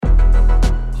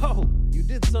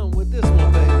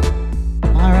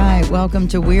welcome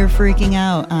to We're Freaking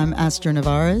Out. I'm Esther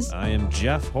Navarez. I am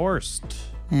Jeff Horst.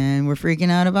 And we're freaking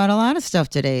out about a lot of stuff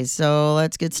today, so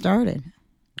let's get started.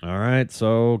 All right,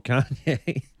 so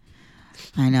Kanye.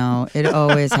 I know, it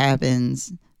always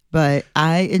happens, but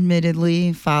I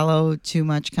admittedly follow too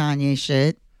much Kanye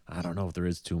shit. I don't know if there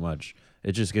is too much.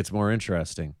 It just gets more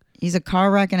interesting. He's a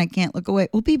car wreck and I can't look away.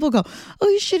 Well, people go, oh,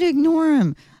 you should ignore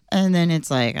him. And then it's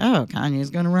like, oh, Kanye's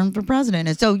going to run for president.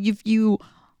 And so if you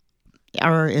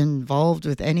are involved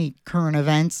with any current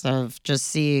events of just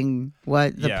seeing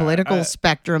what the political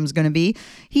spectrum's going to be,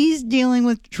 he's dealing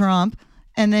with Trump.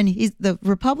 And then the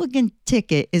Republican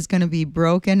ticket is going to be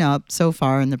broken up so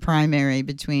far in the primary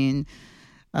between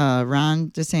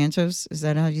Ron DeSantis. Is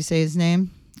that how you say his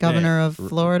name? Governor of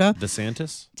Florida.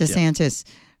 DeSantis? DeSantis.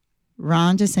 Yeah.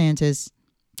 Ron DeSantis,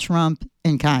 Trump,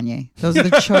 and Kanye. Those are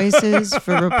the choices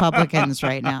for Republicans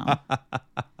right now.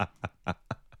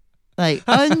 Like,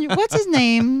 what's his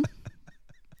name?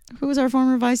 Who was our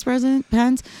former vice president?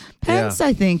 Pence? Pence,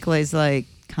 I think, was like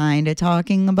kind of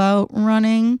talking about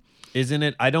running. Isn't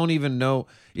it? I don't even know.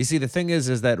 You see, the thing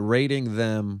is that rating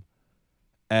them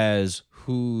as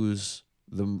who's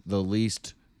the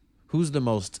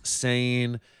most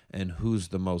sane and who's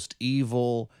the most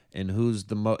evil and who's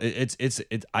the most. It's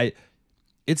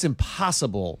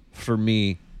impossible for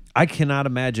me. I cannot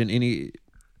imagine any.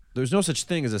 There's no such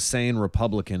thing as a sane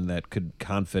Republican that could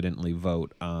confidently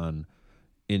vote on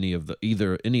any of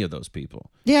those people.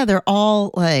 Yeah, they're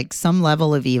all like some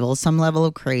level of evil, some level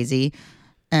of crazy.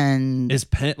 And is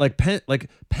Pence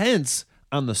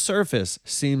on the surface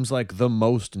seems like the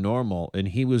most normal, and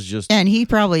he was just, and he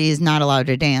probably is not allowed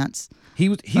to dance. He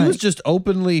was just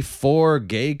openly for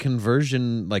gay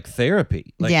conversion, like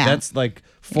therapy. Like that's like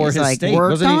for He's his like, state.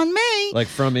 Worked Wasn't on he? me. Like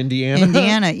from Indiana.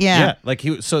 Indiana, yeah. Yeah. Like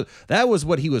so that was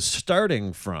what he was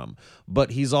starting from. But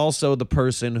he's also the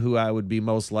person who I would be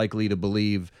most likely to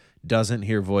believe doesn't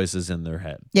hear voices in their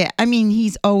head. Yeah, I mean,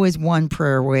 he's always one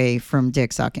prayer away from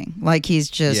dick sucking. Like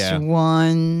he's just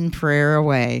one prayer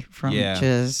away from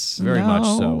just very much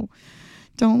so.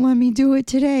 Don't let me do it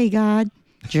today, God.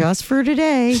 Just for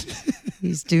today.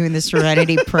 He's doing the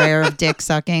serenity prayer of dick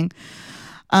sucking.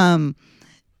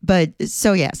 But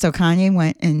so Kanye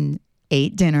went and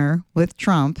ate dinner with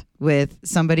Trump with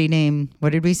somebody named,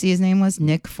 what did we see his name was?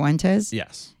 Nick Fuentes?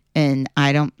 Yes. And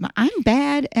I'm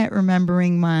bad at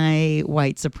remembering my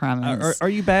white supremacists. Are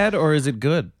you bad or is it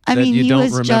good? I mean, you he don't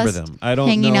was remember just them. I don't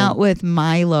hanging know. out with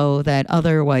Milo, that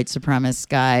other white supremacist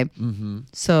guy. Mm-hmm.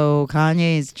 So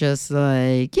Kanye's just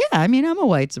like, yeah, I mean, I'm a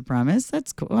white supremacist.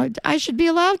 That's cool. I should be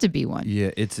allowed to be one.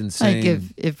 Yeah, it's insane. Like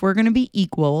if we're gonna be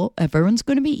equal, if everyone's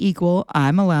gonna be equal,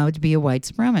 I'm allowed to be a white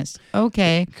supremacist.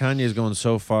 Okay. Kanye's going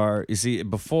so far. You see,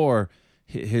 before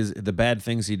the bad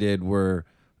things he did were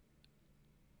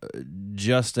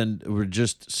just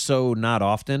so not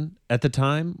often at the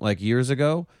time, like years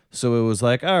ago. So it was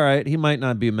like, all right, he might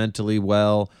not be mentally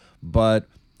well, but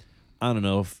I don't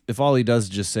know, if all he does is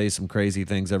just say some crazy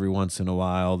things every once in a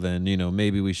while, then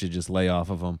maybe we should just lay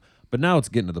off of him. But now it's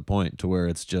getting to the point to where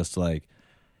it's just like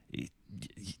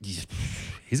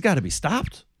he's got to be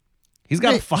stopped. He's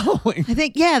got a following. I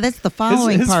think, that's the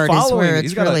following part is where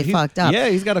it's really fucked up. Yeah,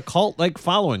 he's got a cult-like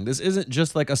following. This isn't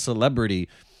just like a celebrity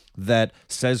that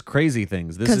says crazy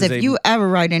things. Because if you ever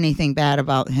write anything bad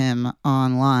about him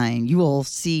online, you will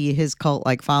see his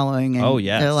cult-like following. And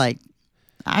they're like,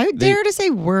 I dare to say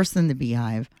worse than the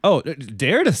Beehive. Oh,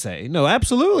 dare to say? No,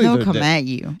 absolutely. They'll come at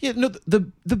you. Yeah, no,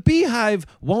 the Beehive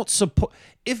won't support.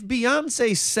 If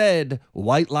Beyonce said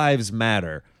white lives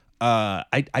matter, I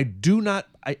don't know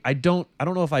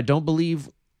if I don't believe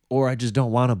or I just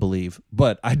don't want to believe,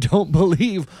 but I don't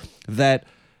believe that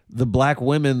the black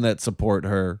women that support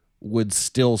her would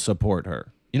still support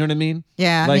her. You know what I mean?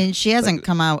 Yeah, I mean, she hasn't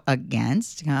come out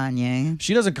against Kanye.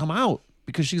 She doesn't come out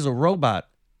because she's a robot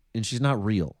and she's not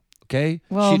real, okay?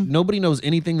 Well, nobody knows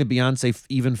anything that Beyonce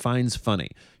even finds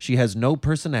funny. She has no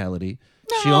personality.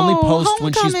 She only posts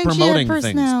when she's promoting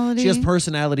things. She has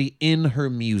personality in her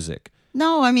music.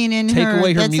 No, I mean, Take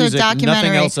away her music,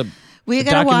 nothing else. We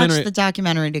got to watch the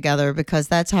documentary together because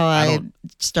that's how I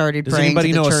started praying to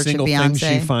the church of Beyonce. Does anybody know a single thing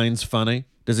she finds funny?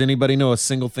 Does anybody know a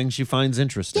single thing she finds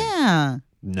interesting? Yeah.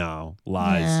 No,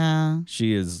 lies. Yeah.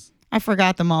 She is. I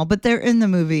forgot them all, but they're in the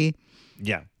movie.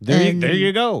 Yeah. There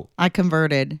you go. I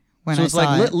converted when I saw it. So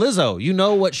it's like Lizzo. You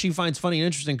know what she finds funny and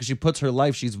interesting because she puts her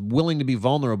life, she's willing to be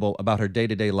vulnerable about her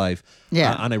day-to-day life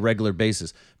on a regular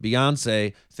basis.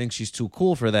 Beyonce thinks she's too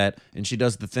cool for that, and she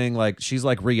does the thing like, she's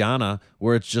like Rihanna,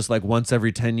 where it's just like once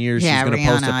every 10 years she's going to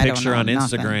post a picture on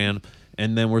Instagram,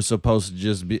 and then we're supposed to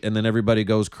just be, and then everybody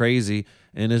goes crazy,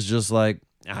 and it's just like,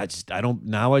 I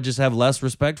just have less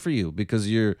respect for you because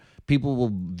people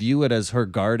will view it as her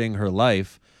guarding her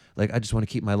life. Like, I just want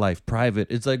to keep my life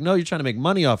private. It's like, no, you're trying to make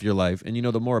money off your life. And,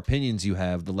 the more opinions you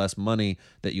have, the less money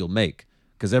that you'll make.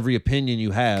 Because every opinion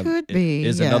you have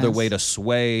is another way to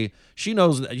sway. She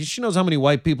knows how many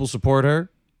white people support her.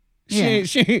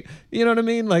 She, you know what I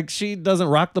mean? Like, she doesn't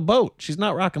rock the boat. She's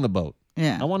not rocking the boat.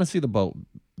 Yeah. I want to see the boat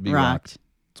be rocked.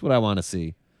 That's what I want to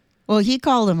see. Well, he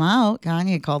called him out.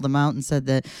 Kanye called him out and said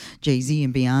that Jay-Z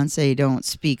and Beyonce don't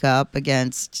speak up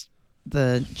against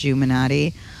the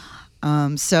Illuminati.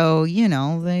 So,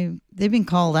 they've been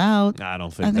called out. I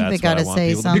don't think I think that's they gotta what I want say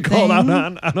people something. to be called out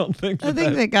on. I don't think I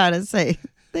think they gotta say.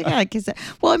 They gotta kiss it.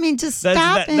 Well, I mean, to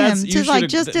stop him, that's to like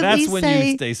just at that's least when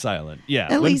say, you stay silent. Yeah,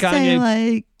 at when least Kanye, say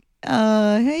like,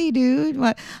 hey, dude.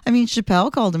 What? I mean,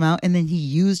 Chappelle called him out, and then he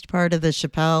used part of the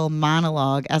Chappelle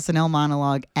monologue, SNL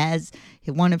monologue, as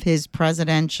one of his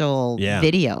presidential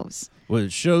videos. Well,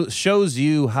 it shows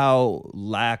you how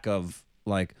lack of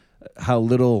how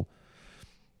little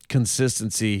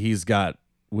consistency he's got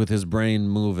with his brain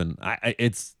moving.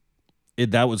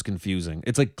 That was confusing.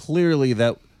 It's like clearly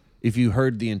that if you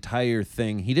heard the entire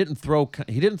thing, he didn't throw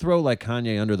like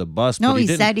Kanye under the bus. No, but he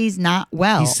said he's not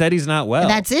well. He said he's not well. And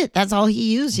that's it. That's all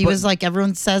he used. He was like,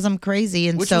 everyone says I'm crazy,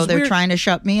 and so they're trying to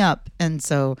shut me up. And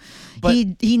so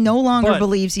he no longer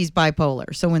believes he's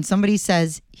bipolar. So when somebody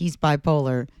says he's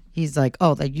bipolar, he's like,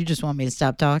 oh, you just want me to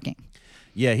stop talking.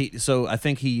 Yeah. So I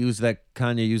think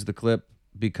Kanye used the clip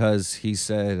because he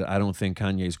said, I don't think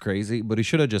Kanye's crazy, but he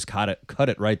should have just cut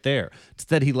it right there.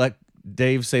 Instead, he let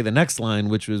Dave say the next line,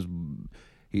 which was,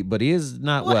 but he is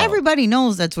not well. Well, everybody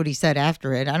knows that's what he said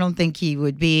after it. I don't think he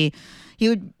would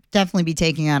definitely be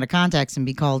taken out of context and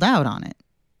be called out on it.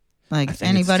 Like I think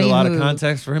anybody it's still out of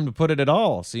context for him to put it at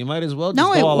all. So you might as well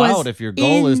just go all out if your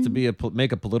goal is to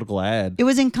make a political ad. It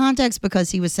was in context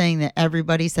because he was saying that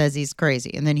everybody says he's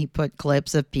crazy, and then he put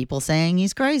clips of people saying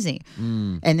he's crazy,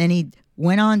 and then he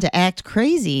went on to act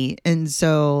crazy. And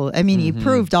so, I mean, he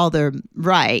proved all the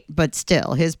right, but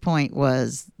still, his point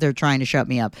was they're trying to shut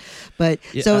me up. But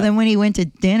then when he went to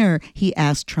dinner, he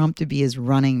asked Trump to be his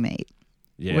running mate.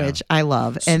 Yeah. Which I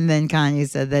love. And then Kanye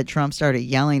said that Trump started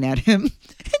yelling at him,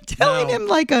 talking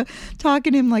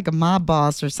to him like a mob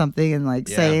boss or something, and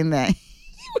saying that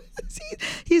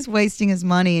he's wasting his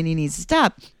money and he needs to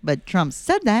stop. But Trump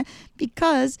said that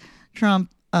because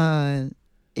Trump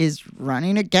is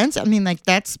running against. I mean,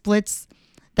 that splits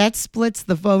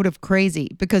the vote of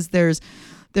crazy, because there's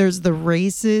the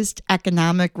racist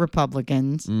economic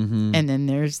Republicans, and then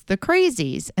there's the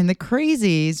crazies. And the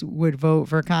crazies would vote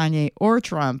for Kanye or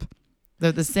Trump.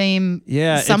 They're the same,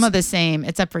 some of the same,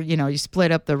 except for, you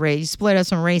split up you split up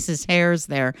some racist hairs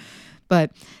there.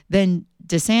 But then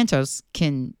DeSantis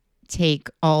can take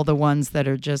all the ones that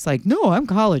are just like, no, I'm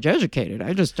college educated.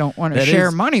 I just don't want to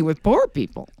share money with poor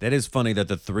people. That is funny that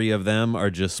the three of them are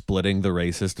just splitting the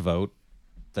racist vote.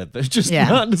 That there's just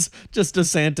not just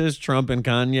DeSantis, Trump, and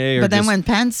Kanye. But then when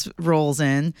Pence rolls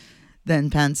in, then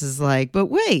Pence is like, but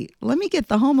wait, let me get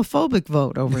the homophobic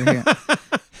vote over here.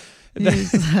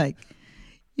 He's like,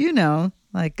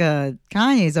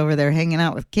 Kanye's over there hanging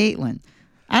out with Caitlyn.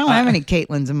 I don't have any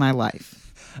Caitlyn's in my life.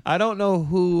 I don't know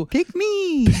who. Pick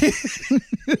me.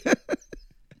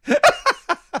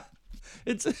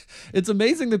 It's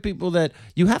amazing the people that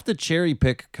you have to cherry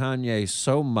pick Kanye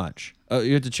so much.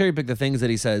 You have to cherry pick the things that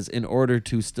he says in order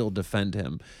to still defend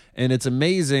him. And it's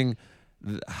amazing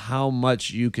how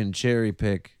much you can cherry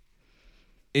pick.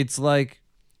 It's like,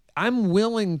 I'm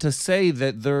willing to say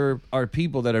that there are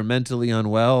people that are mentally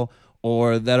unwell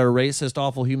or that are racist,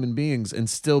 awful human beings, and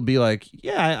still be like,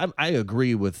 yeah, I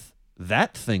agree with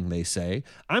that thing they say.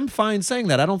 I'm fine saying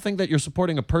that. I don't think that you're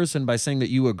supporting a person by saying that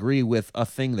you agree with a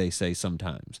thing they say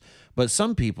sometimes. But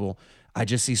some people, I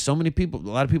just see so many people, a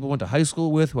lot of people went to high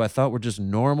school with who I thought were just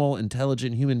normal,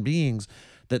 intelligent human beings,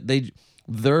 that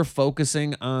they're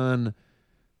focusing on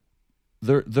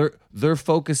they're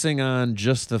focusing on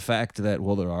just the fact that,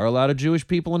 well, there are a lot of Jewish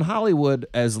people in Hollywood,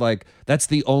 as like that's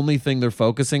the only thing they're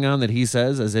focusing on that he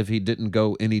says, as if he didn't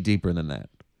go any deeper than that.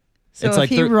 So it's if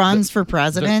he runs for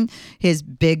president, his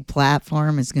big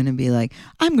platform is going to be like,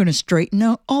 I'm going to straighten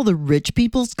out all the rich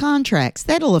people's contracts.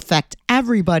 That'll affect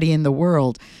everybody in the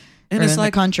world and it's in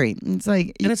the country. It's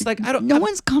like, no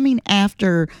one's coming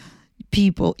after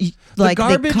people like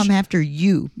they come after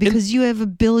you because you have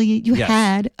 $1 billion. You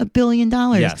had $1 billion.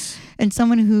 Yes. And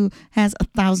someone who has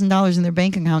 $1,000 in their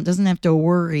bank account doesn't have to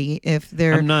worry if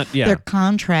their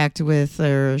contract with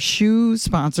their shoe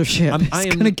sponsorship is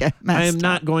going to get messed up. I am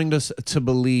not going to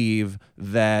believe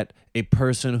that a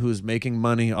person who's making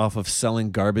money off of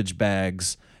selling garbage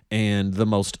bags and the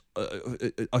most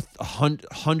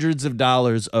hundreds of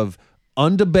dollars of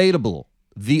undebatable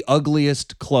the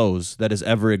ugliest clothes that has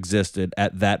ever existed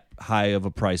at that high of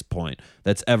a price point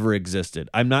that's ever existed.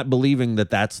 I'm not believing that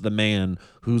that's the man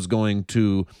who's going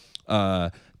to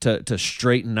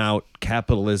straighten out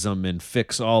capitalism and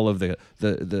fix all of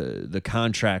the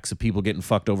contracts of people getting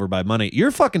fucked over by money.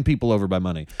 You're fucking people over by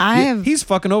money. He's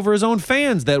fucking over his own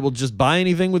fans that will just buy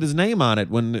anything with his name on it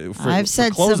for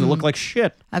clothes that look like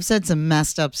shit. I've said some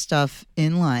messed up stuff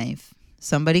in life.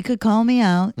 Somebody could call me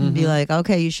out and be like,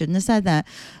 okay, you shouldn't have said that.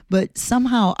 But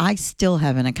somehow I still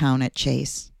have an account at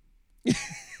Chase.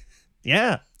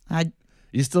 Yeah.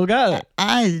 You still got it.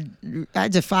 I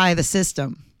defy the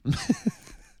system.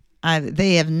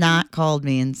 They have not called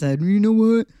me and said, you know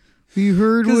what? We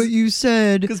heard what you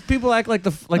said. Because people act like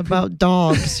about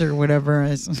dogs or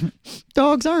whatever.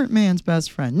 Dogs aren't man's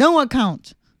best friend. No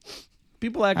account.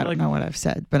 People act I don't know what I've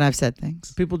said, but I've said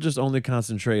things. People just only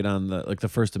concentrate on the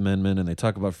First Amendment, and they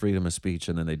talk about freedom of speech,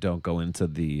 and then they don't go into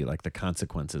the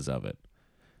consequences of it.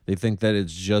 They think that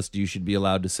it's just you should be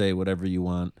allowed to say whatever you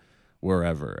want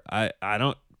wherever. I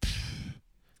don't.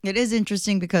 It is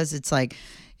interesting because it's like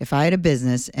if I had a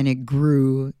business and it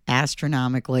grew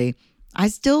astronomically, I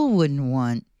still wouldn't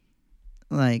want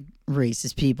like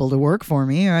racist people to work for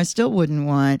me, or I still wouldn't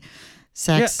want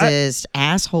sexist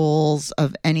assholes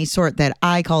of any sort that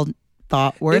I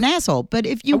thought were an asshole. But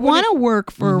if you want to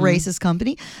work for a racist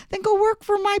company, then go work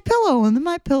for My Pillow, and the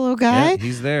My Pillow guy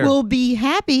he's there. will be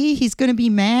happy. He's going to be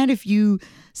mad if you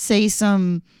say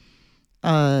some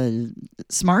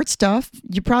smart stuff.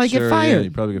 You probably get fired. Yeah,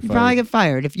 you probably get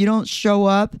fired if you don't show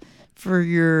up for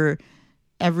your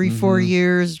every 4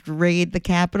 years raid the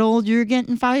Capitol. You're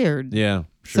getting fired. Yeah,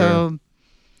 sure. So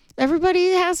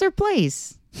everybody has their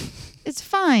place. It's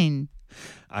fine.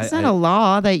 It's not a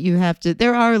law that you have to.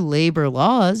 There are labor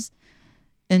laws.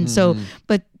 And so,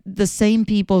 but the same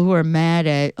people who are mad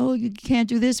at, oh, you can't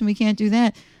do this and we can't do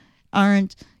that,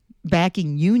 aren't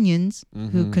backing unions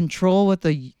who control what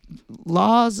the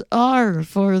laws are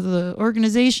for the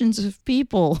organizations of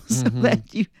people. So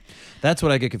that's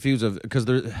what I get confused of, because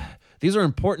these are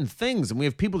important things. And we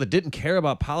have people that didn't care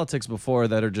about politics before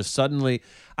that are just suddenly,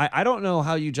 I don't know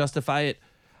how you justify it.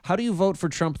 How do you vote for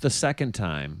Trump the second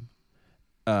time?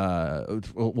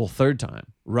 Third time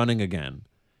running again.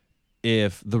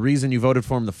 If the reason you voted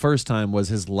for him the first time was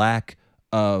his lack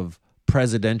of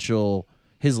presidential,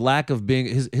 his lack of being,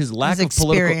 his lack of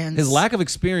political, his lack of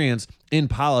experience in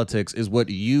politics is what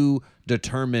you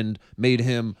determined made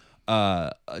him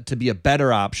to be a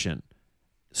better option.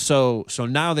 So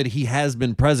now that he has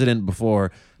been president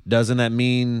before, doesn't that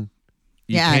mean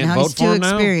you can't now vote he's for too him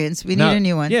now? experienced. We need a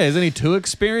new one. Yeah, isn't he too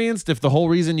experienced? If the whole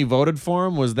reason you voted for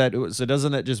him was that, so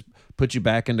doesn't that just put you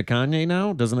back into Kanye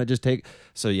now? Doesn't that just take?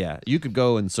 So yeah, you could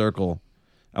go and circle.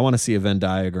 I want to see a Venn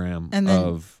diagram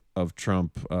of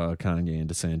Trump, Kanye, and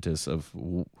DeSantis of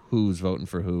who's voting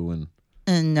for who.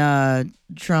 And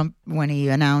Trump, when he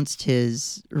announced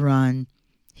his run,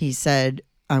 he said,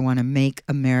 "I want to make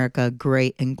America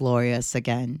great and glorious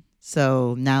again."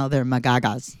 So now they're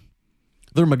Magagas.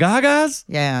 They're Magagas?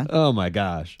 Yeah. Oh my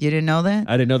gosh. You didn't know that?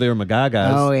 I didn't know they were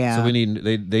Magagas. Oh yeah. So we need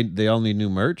they all need new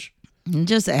merch.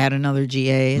 Just add another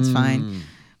GA. It's fine.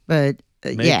 But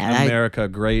Make America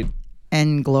great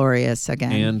and glorious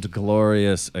again. And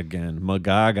glorious again.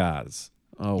 Magagas.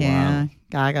 Oh yeah. Wow.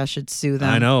 Gaga should sue them.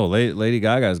 I know. Lady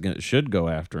Gaga should go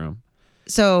after him.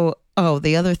 So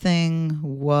the other thing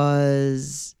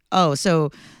was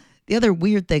so the other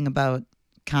weird thing about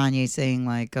Kanye saying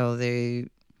like they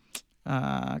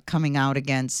coming out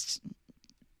against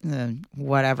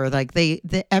whatever, like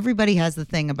everybody has the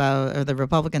thing about, or the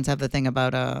Republicans have the thing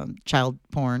about child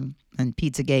porn and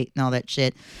Pizzagate and all that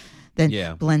shit. Then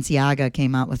Balenciaga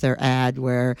came out with their ad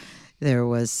where there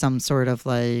was some sort of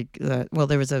like, there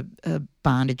was a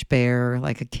bondage bear,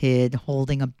 like a kid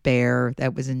holding a bear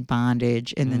that was in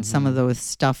bondage. And then some of those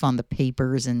stuff on the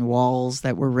papers and walls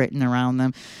that were written around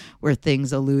them were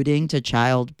things alluding to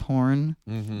child porn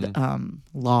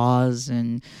laws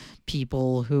and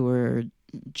people who were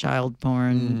child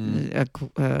porn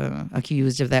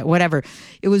accused of that, whatever.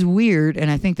 It was weird. And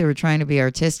I think they were trying to be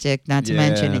artistic, not to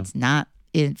mention it's not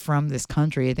from this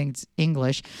country. I think it's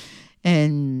English.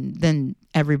 And then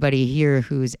everybody here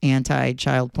who's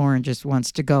anti-child porn just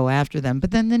wants to go after them. But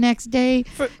then the next day,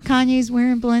 Kanye's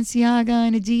wearing Balenciaga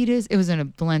and Adidas. It was in a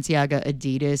Balenciaga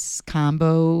Adidas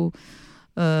combo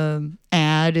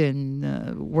ad, and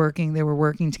they were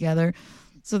working together.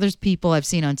 So there's people I've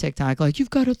seen on TikTok like,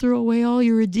 you've got to throw away all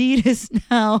your Adidas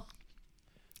now.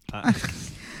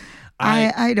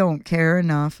 I don't care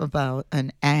enough about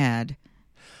an ad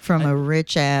from a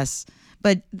rich ass.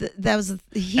 But that was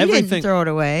he didn't throw it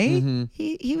away.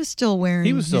 He was still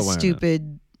wearing his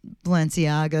stupid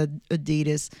Balenciaga,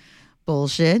 Adidas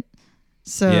bullshit.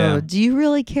 So, Yeah. do you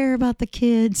really care about the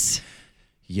kids?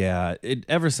 Yeah,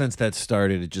 ever since that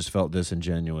started, it just felt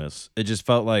disingenuous. It just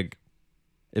felt like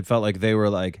they were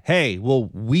like, "Hey, well,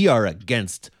 we are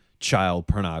against child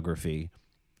pornography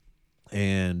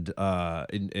and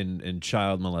and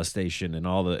child molestation and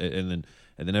all the and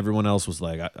then everyone else was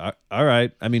like, all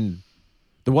right." I mean,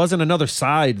 there wasn't another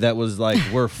side that was like,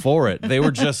 "We're for it." They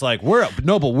were just like,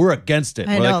 but we're against it."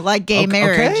 I We're know, like gay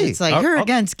marriage. okay. It's like, you're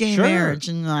against gay Sure. marriage.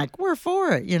 And like, we're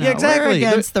for it. You know, Yeah, exactly. We're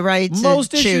against the right to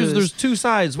most choose. issues, there's two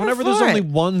sides. We're Whenever there's for only it.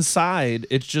 one side,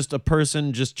 it's just a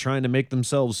person just trying to make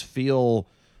themselves feel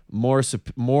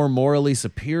more morally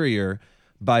superior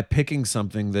by picking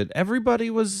something that everybody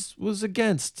was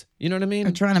against. You know what I mean?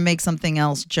 Or trying to make something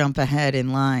else jump ahead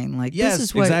in line. Like, Yes, this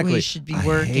is what exactly. we should be I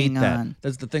working hate that. on.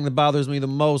 That's the thing that bothers me the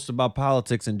most about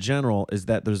politics in general, is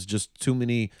that there's just too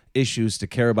many issues to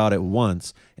care about at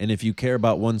once. And if you care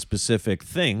about one specific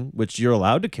thing, which you're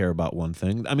allowed to care about one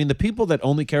thing, I mean, the people that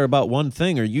only care about one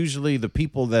thing are usually the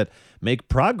people that make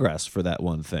progress for that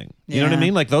one thing. You know what I Yeah.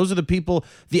 mean? Like, those are the people,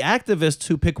 the activists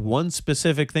who pick one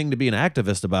specific thing to be an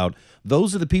activist about,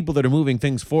 those are the people that are moving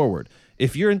things forward.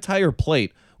 If your entire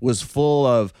plate was full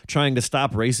of trying to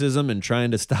stop racism and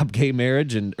trying to stop gay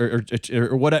marriage and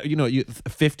or whatever,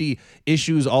 50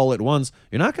 issues all at once,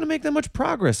 you're not going to make that much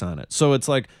progress on it. So it's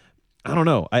like, I don't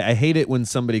know. I hate it when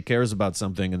somebody cares about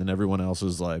something and then everyone else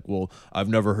is like, well, I've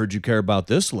never heard you care about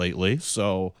this lately.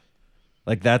 So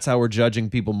like, that's how we're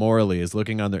judging people morally, is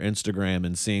looking on their Instagram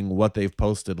and seeing what they've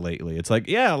posted lately. It's like,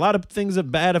 yeah, a lot of things that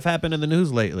bad have happened in the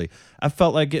news lately. I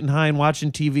felt like getting high and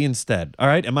watching TV instead. All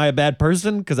right, am I a bad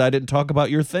person because I didn't talk about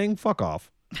your thing? Fuck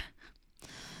off.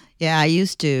 Yeah, I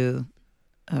used to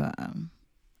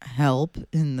help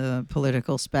in the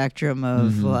political spectrum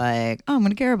of like, oh, I'm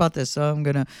going to care about this, so I'm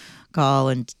going to call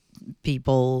and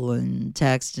people and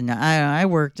text. And I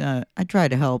worked, I tried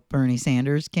to help Bernie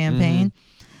Sanders' campaign.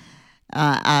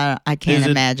 I can't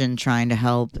imagine trying to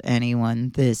help anyone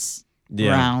this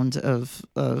round of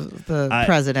the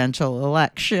presidential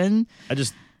election.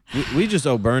 We just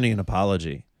owe Bernie an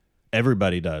apology.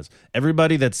 Everybody does.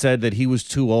 Everybody that said that he was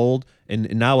too old,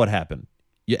 and now what happened?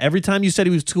 Every time you said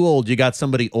he was too old, you got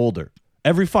somebody older.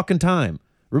 Every fucking time.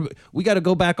 We got to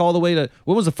go back all the way to,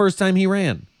 when was the first time he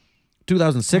ran?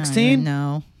 2016?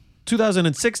 No.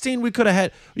 2016? You could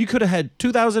have had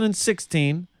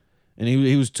 2016. And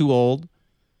he was too old.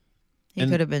 He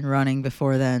could have been running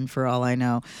before then, for all I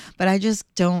know. But I just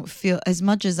don't feel, as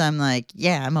much as I'm like,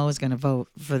 yeah, I'm always going to vote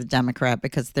for the Democrat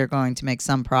because they're going to make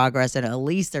some progress, and at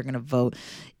least they're going to vote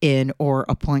in or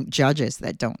appoint judges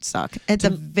that don't suck. At the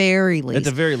very least. At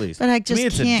the very least. But I To me,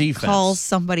 just it's a can't defense. call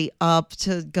somebody up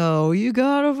to go, you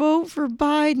got to vote for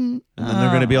Biden. And then they're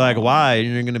going to be like, why?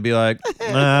 And you're going to be like,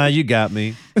 you got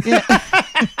me.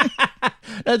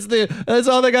 That's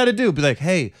all they got to do. Be like,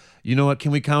 hey, you know what?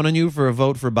 Can we count on you for a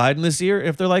vote for Biden this year?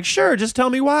 If they're like, sure, just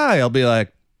tell me why. I'll be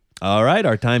like, all right,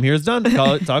 our time here is done.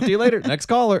 Talk to you later. Next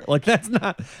caller. Like, that's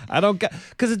not, I don't get,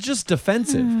 because it's just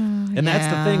defensive. And that's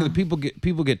the thing that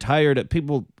people get tired.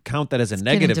 People count that as a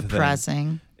negative thing.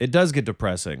 Depressing. It does get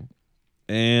depressing.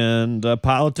 And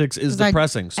politics is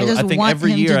depressing. So just I think want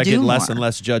every him year to I do get less more. and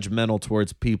less judgmental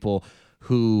towards people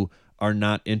who are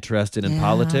not interested in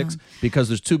politics, because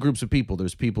there's two groups of people.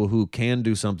 There's people who can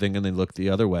do something and they look the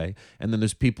other way. And then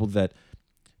there's people that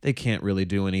they can't really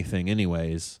do anything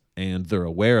anyways, and they're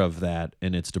aware of that,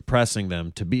 and it's depressing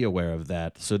them to be aware of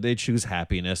that. So they choose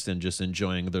happiness and just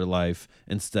enjoying their life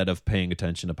instead of paying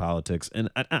attention to politics. And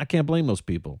I can't blame those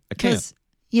people. I can't.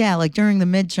 Yeah, like during the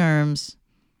midterms,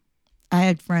 I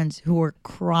had friends who were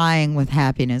crying with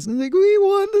happiness. Like, we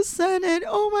won the Senate.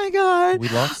 Oh my God. We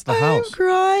lost the I'm House.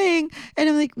 crying. And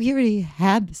I'm like, we already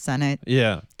had the Senate.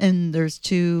 Yeah. And there's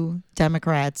 2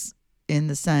 Democrats in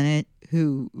the Senate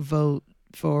who vote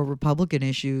for Republican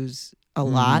issues a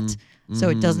lot. So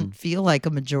it doesn't feel like a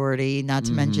majority, not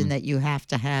to mention that you have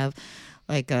to have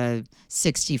like a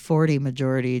 60-40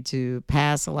 majority to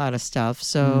pass a lot of stuff.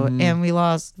 So, and we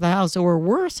lost the House. So we're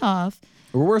worse off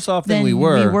We're worse off than than we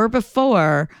were.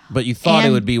 before. But you thought it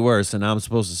And- would be worse, and now I'm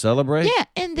supposed to celebrate? Yeah,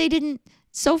 and they didn't,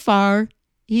 so far,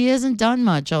 he hasn't done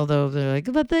much, although they're like,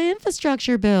 about the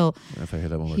infrastructure bill. If I hear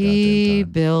that one more He goddamn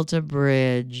time. built a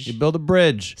bridge. You build a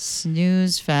bridge.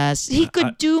 Snooze fest. He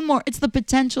could do more. It's the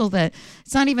potential that,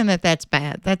 it's not even that that's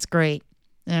bad. That's great.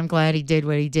 And I'm glad he did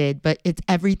what he did. But it's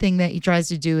everything that he tries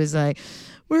to do is like,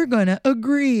 we're going to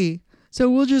agree. So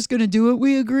we're just going to do what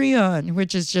we agree on,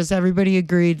 which is just everybody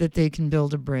agreed that they can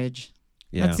build a bridge.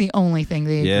 Yeah. That's the only thing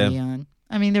they agree on.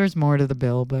 I mean, there's more to the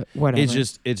bill, but whatever.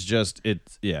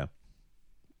 It's yeah.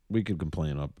 We could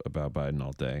complain about Biden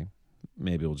all day.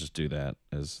 maybe we'll just do that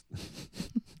as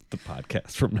the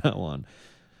podcast from now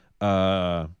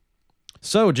on.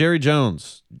 So Jerry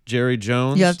Jones. Jerry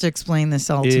Jones. You have to explain this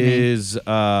all to me. Is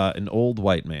an old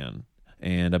white man,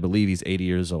 and I believe he's 80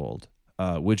 years old,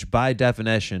 which by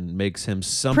definition makes him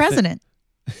something. President.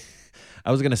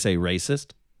 I was gonna say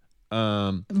racist.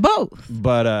 Both.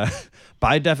 But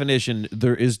by definition,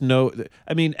 there is no.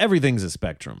 I mean, everything's a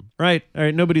spectrum, right? All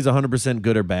right, nobody's 100%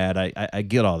 good or bad. I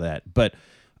get all that, but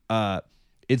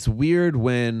it's weird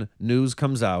when news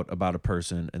comes out about a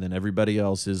person and then everybody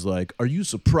else is like, "Are you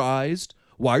surprised?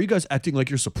 Why are you guys acting like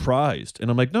you're surprised?" And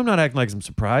I'm like, "No, I'm not acting like I'm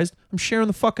surprised. I'm sharing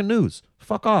the fucking news.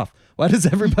 Fuck off. Why does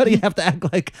everybody have to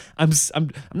act like I'm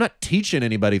not teaching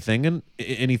anybody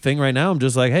anything right now? I'm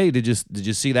just like, hey, did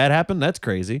you see that happen? That's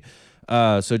crazy."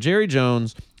 So Jerry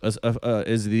Jones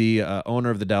is the owner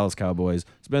of the Dallas Cowboys.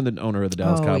 He's been the owner of the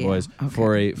Dallas Cowboys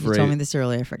for you told me this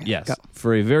earlier. I forgot. Yes, Go.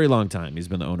 for a very long time. He's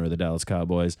been the owner of the Dallas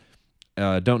Cowboys.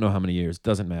 Don't know how many years.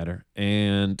 Doesn't matter.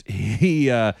 And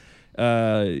but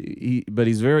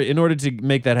he's very. In order to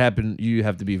make that happen, you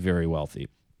have to be very wealthy.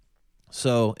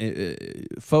 So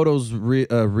photos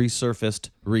resurfaced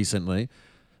recently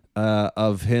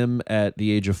of him at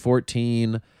the age of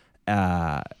 14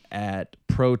 at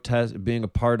protest, being a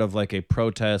part of like a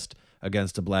protest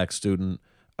against a black student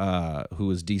who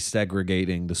was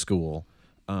desegregating the school,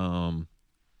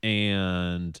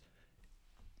 and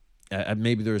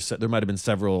maybe there might have been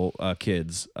several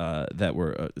kids that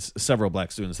were several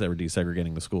black students that were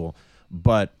desegregating the school,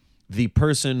 but the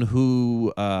person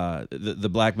who the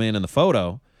black man in the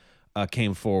photo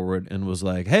came forward and was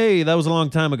like, "Hey, that was a long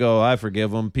time ago. I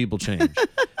forgive them. People change."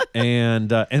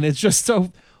 and it's just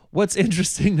so. What's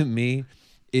interesting to me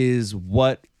is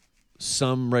what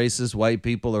some racist white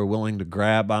people are willing to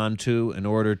grab onto in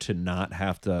order to not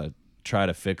have to try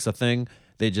to fix a thing.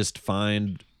 They just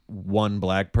find one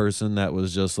black person that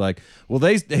was just like, well,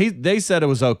 they said it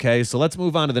was okay, so let's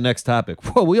move on to the next topic.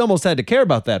 Whoa, we almost had to care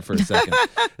about that for a second.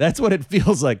 That's what it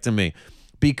feels like to me,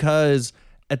 because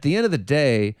at the end of the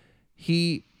day,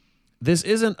 this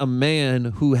isn't a man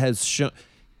who has shown.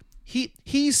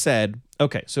 He said,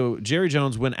 okay, so Jerry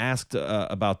Jones, when asked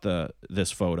about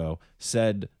this photo,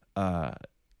 said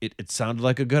it sounded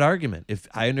like a good argument. If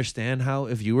I understand how,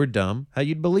 if you were dumb, how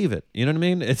you'd believe it. You know what I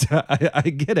mean? I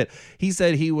get it. He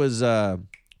said he was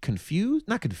confused,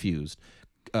 not confused,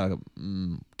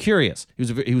 curious.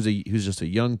 He was just a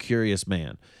young, curious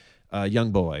man,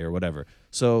 young boy or whatever.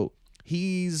 So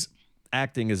he's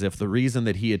acting as if the reason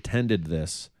that he attended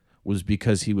this was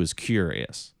because he was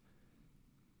curious.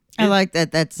 I like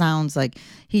that. That sounds like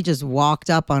he just walked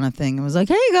up on a thing and was like,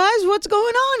 "Hey guys, what's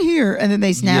going on here?" And then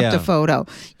they snapped a photo.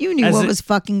 You knew what was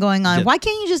fucking going on. Why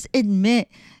can't you just admit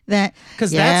that? Because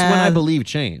that's when I believe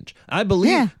change. I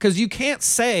believe, because you can't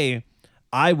say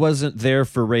I wasn't there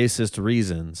for racist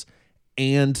reasons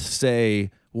and say,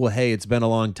 well, hey, it's been a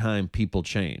long time, people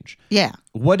change. Yeah.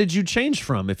 What did you change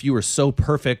from? If you were so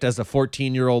perfect as a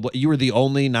 14-year-old, you were the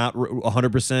only not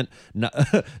 100%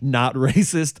 not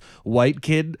racist white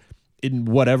kid in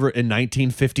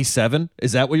 1957?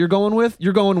 Is that what you're going with?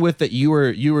 You're going with that you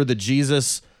were the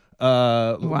Jesus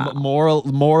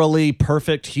morally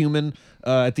perfect human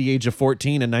at the age of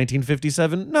 14 in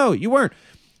 1957? No, you weren't.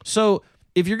 So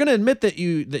if you're going to admit that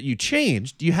you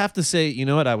changed, you have to say, you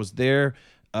know what, I was there.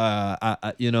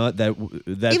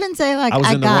 That even say like I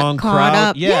was in the wrong crowd.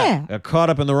 Up. Yeah, I caught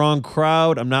up in the wrong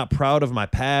crowd. I'm not proud of my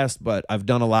past, but I've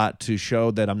done a lot to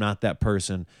show that I'm not that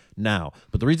person now.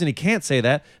 But the reason he can't say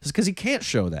that is because he can't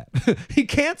show that. He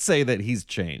can't say that he's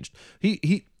changed.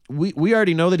 We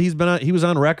already know that he was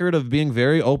on record of being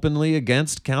very openly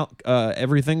against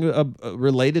everything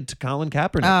related to Colin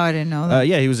Kaepernick. Oh, I didn't know that.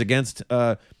 Yeah, he was against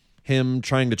him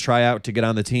trying to try out to get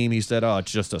on the team. He said, "Oh,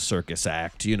 it's just a circus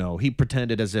act." You know, he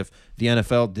pretended as if the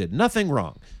NFL did nothing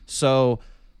wrong. So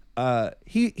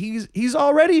he's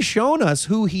already shown us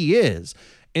who he is.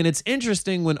 And it's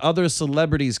interesting when other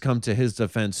celebrities come to his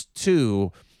defense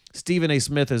too. Stephen A.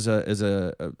 Smith is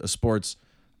a sports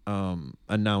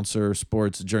announcer,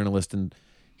 sports journalist, and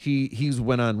he's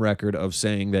went on record of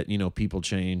saying that, you know, people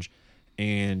change,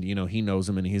 and, you know, he knows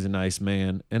him and he's a nice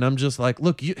man. And I'm just like,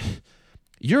 look,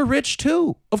 you're rich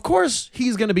too. Of course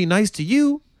he's going to be nice to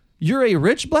you. You're a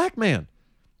rich black man.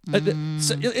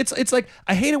 So it's like,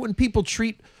 I hate it when people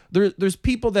treat, there's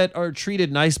people that are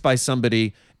treated nice by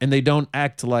somebody and they don't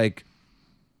act like,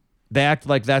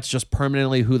 that's just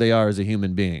permanently who they are as a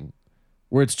human being.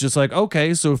 Where it's just like,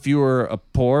 okay, so if you were a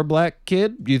poor black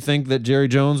kid, do you think that Jerry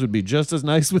Jones would be just as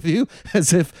nice with you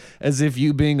as if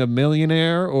you being a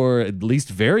millionaire or at least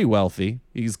very wealthy?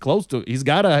 He's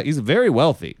very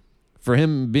wealthy. for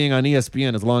him being on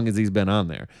ESPN as long as he's been on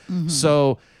there.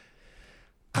 So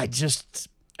I just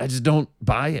don't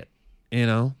buy it, you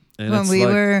know? And When it's we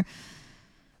like, were,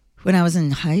 when I was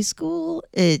in high school,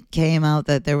 it came out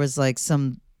that there was like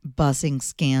some busing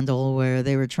scandal where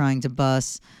they were trying to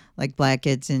bus like black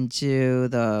kids into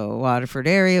the Waterford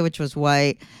area, which was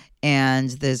white. And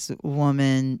this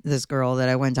girl that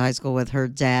I went to high school with, her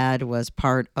dad was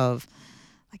part of,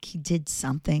 like, he did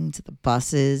something to the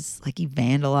buses, like he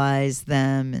vandalized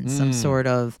them and some sort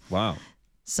of wow.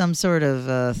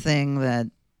 thing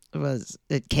that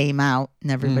it came out,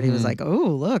 and everybody was like, oh,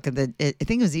 look. I think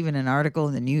it was even an article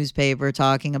in the newspaper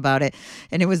talking about it.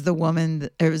 And it was the woman,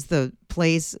 it was the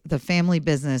place, the family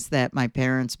business that my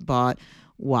parents bought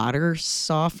water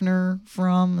softener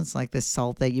from. It's like this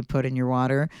salt that you put in your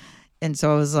water. And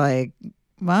so I was like,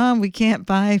 Mom, we can't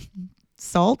buy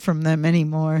salt from them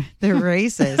anymore. They're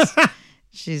racist.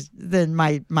 Then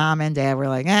my mom and dad were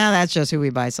like, that's just who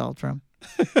we buy salt from.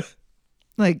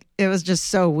 Like, it was just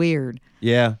so weird.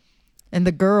 Yeah. And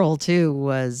the girl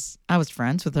too I was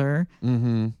friends with her.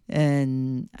 Mm-hmm.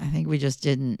 And I think we just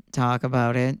didn't talk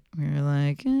about it. We were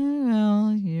like,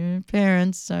 well, your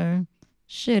parents are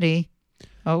shitty.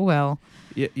 Oh, well.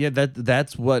 Yeah,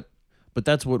 that's what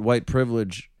white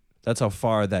privilege, that's how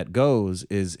far that goes,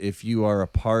 is if you are a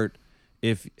part,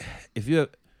 if you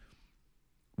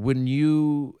when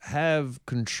you have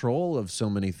control of so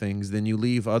many things, then you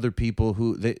leave other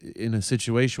people in a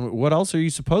situation, what else are you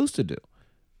supposed to do?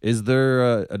 Is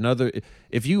there another,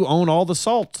 if you own all the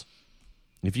salt,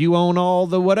 if you own all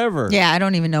the whatever. Yeah, I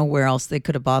don't even know where else they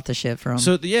could have bought the shit from.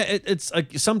 So yeah, it's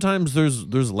like sometimes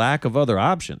there's lack of other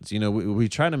options. You know, we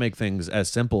try to make things as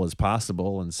simple as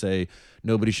possible and say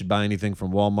nobody should buy anything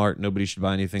from Walmart, nobody should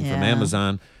buy anything from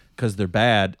Amazon because they're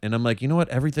bad. And I'm like, you know what?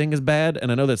 Everything is bad.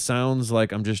 And I know that sounds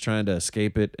like I'm just trying to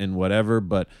escape it and whatever,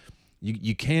 but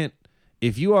you can't.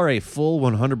 If you are a full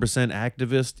 100%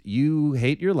 activist, you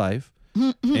hate your life,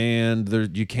 and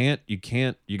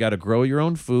you got to grow your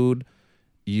own food.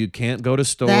 You can't go to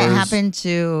stores. That happened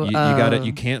to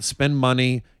you can't spend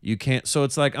money. You can't. So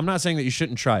it's like, I'm not saying that you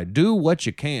shouldn't try. Do what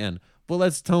you can, but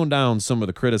let's tone down some of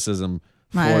the criticism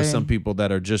for some people that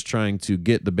are just trying to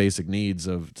get the basic needs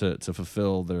to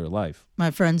fulfill their life.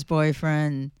 My friend's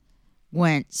boyfriend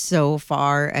went so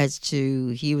far as to,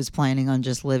 he was planning on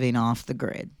just living off the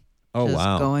grid. Oh, just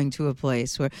wow. Going to a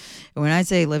place where, when I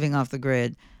say living off the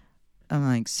grid, I'm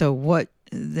like, so what?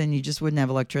 Then you just wouldn't have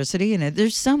electricity. And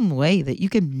there's some way that you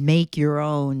can make your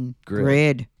own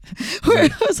grid. Where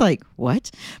I was like,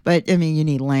 what? But I mean, you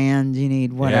need land, you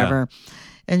need whatever. Yeah.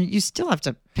 And you still have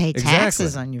to pay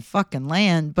taxes on your fucking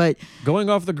land. But going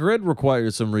off the grid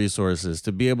requires some resources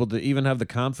to be able to even have the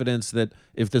confidence that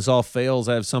if this all fails,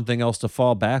 I have something else to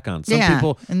fall back on. Some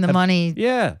people and the money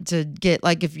to get,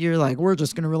 like, if you're like, we're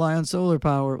just going to rely on solar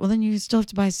power. Well, then you still have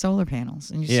to buy solar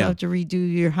panels, and you still have to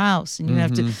redo your house, and you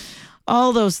have to,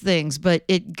 all those things. But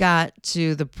it got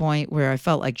to the point where I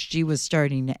felt like she was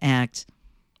starting to act.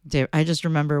 I just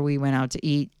remember we went out to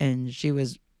eat, and she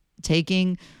was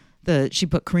taking she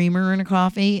put creamer in a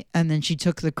coffee, and then she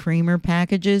took the creamer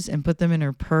packages and put them in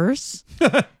her purse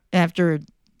after,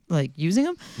 like, using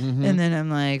them. And then I'm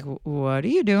like, what are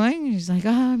you doing? She's like,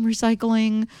 I'm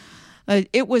recycling.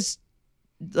 It was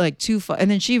like too far. And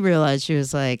then she realized, she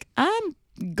was like, I'm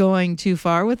going too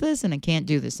far with this, and I can't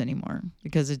do this anymore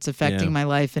because it's affecting my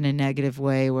life in a negative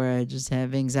way, where I just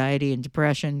have anxiety and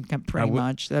depression, pretty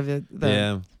much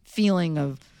the feeling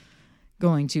of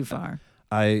going too far.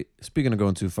 Speaking of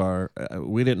going too far,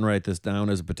 we didn't write this down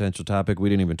as a potential topic. We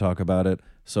didn't even talk about it,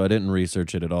 so I didn't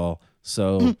research it at all.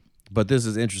 So, but this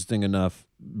is interesting enough,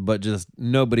 but just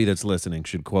nobody that's listening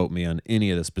should quote me on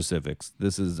any of the specifics.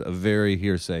 This is a very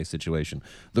hearsay situation.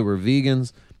 There were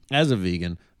vegans. As a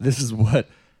vegan, this is what,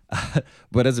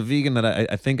 but as a vegan, that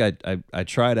I think I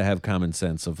try to have common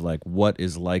sense of, like, what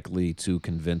is likely to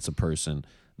convince a person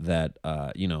that,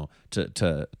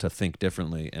 to think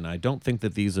differently. And I don't think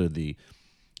that these are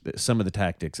some of the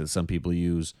tactics that some people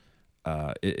use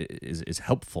is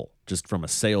helpful just from a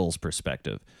sales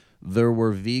perspective. There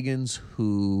were vegans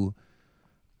who,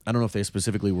 I don't know if they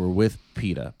specifically were with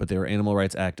PETA, but they were animal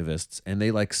rights activists, and they,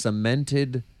 like,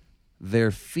 cemented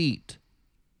their feet.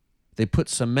 They put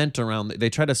cement around, they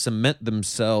try to cement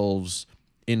themselves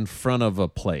in front of a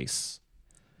place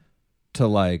to,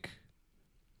 like,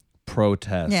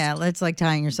 protest. Yeah, that's like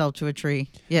tying yourself to a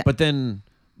tree. Yeah. But then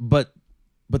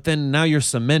now you're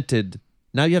cemented.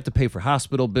 Now you have to pay for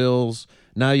hospital bills.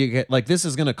 Now you get, like, this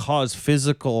is going to cause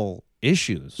physical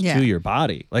issues to your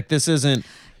body. Like, this isn't.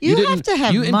 You have to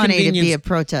have money to be a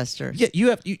protester. Yeah,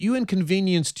 you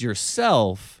inconvenienced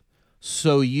yourself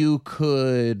so you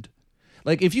could.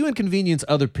 Like, if you inconvenience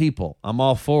other people, I'm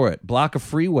all for it. Block a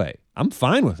freeway. I'm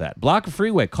fine with that. Block a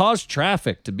freeway. Cause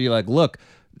traffic to be like, look,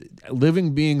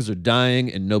 living beings are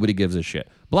dying and nobody gives a shit.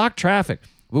 Block traffic.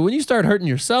 But when you start hurting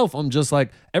yourself, I'm just like,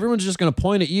 everyone's just going to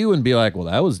point at you and be like,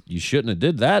 well, you shouldn't have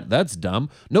did that. That's dumb.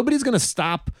 Nobody's going to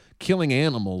stop killing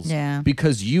animals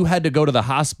because you had to go to the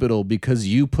hospital because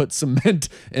you put cement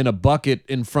in a bucket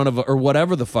in front of or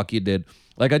whatever the fuck you did.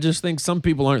 Like, I just think some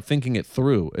people aren't thinking it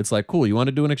through. It's like, cool, you want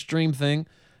to do an extreme thing?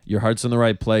 Your heart's in the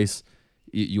right place.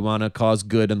 You want to cause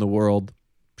good in the world?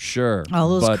 Sure.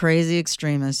 All those crazy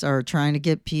extremists are trying to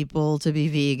get people to be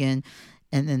vegan,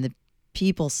 and then the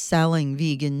people selling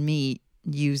vegan meat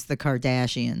use the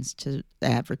Kardashians to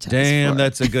advertise. Damn, for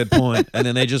that's a good point. And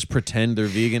then they just pretend they're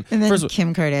vegan. And then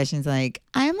Kim Kardashian's like,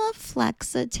 I'm a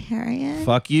flexitarian.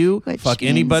 Fuck you. Fuck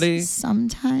anybody.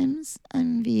 Sometimes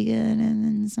I'm vegan and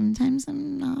then sometimes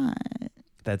I'm not.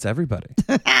 That's everybody.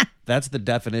 That's the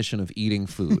definition of eating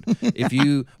food.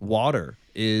 If water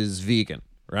is vegan,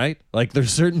 right? Like,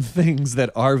 there's certain things that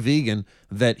are vegan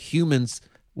that humans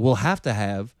will have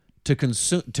to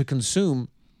consume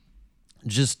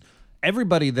just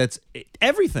everybody. That's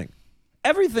everything.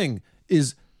 Everything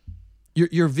is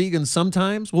you're vegan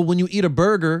sometimes. Well, when you eat a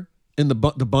burger and the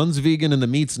bun's vegan and the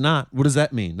meat's not, what does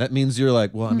that mean? That means you're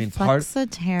like, well, I'm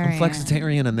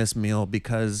flexitarian in this meal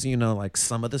because, like,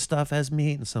 some of the stuff has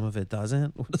meat and some of it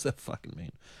doesn't. What does that fucking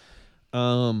mean?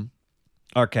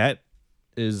 Our cat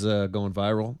is going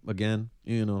viral again,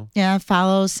 Yeah,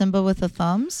 follow Simba with the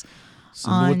thumbs.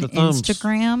 On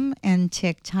Instagram and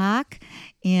TikTok.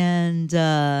 And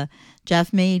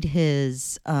Jeff made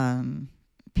his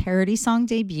parody song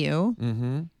debut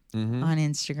on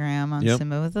Instagram on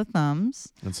Simba with the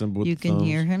Thumbs. You can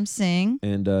hear him sing.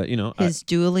 And, his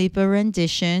Dua Lipa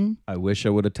rendition. I wish I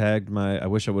would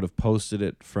have posted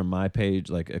it from my page,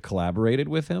 like collaborated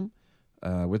with him,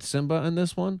 with Simba on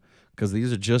this one, because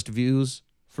these are just views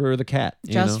for the cat.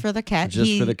 For the cat.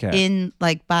 For the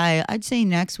cat. By, I'd say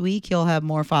next week, he'll have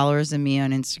more followers than me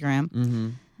on Instagram. Mm-hmm.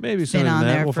 Maybe been on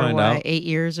there we'll for find out. 8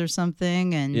 years or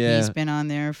something, and he's been on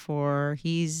there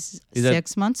he's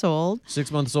 6 months old.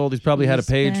 6 months old. He's probably had a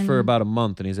page for about a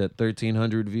month, and he's at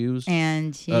 1,300 views.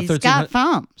 And he's got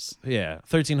thumbs. Yeah,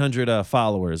 1,300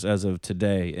 followers as of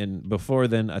today. And before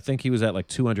then, I think he was at like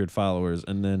 200 followers,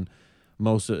 and then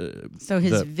so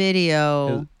his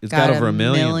video it's got over a 1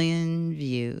 million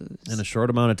views in a short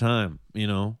amount of time.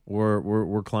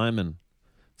 We're climbing.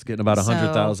 It's getting about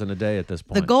 100,000 a day at this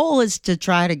point. The goal is to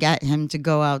try to get him to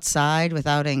go outside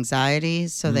without anxiety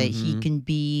so that he can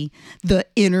be the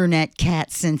internet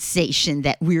cat sensation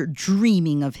that we're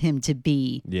dreaming of him to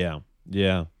be. Yeah.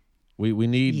 We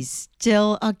need. He's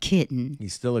still a kitten.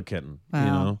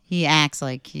 Well, he acts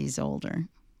like he's older.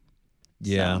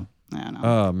 Yeah. So, I don't know.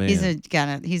 Oh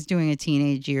man. He's doing a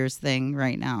teenage years thing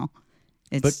right now.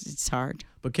 It's hard.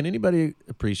 But can anybody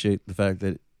appreciate the fact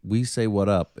that we say what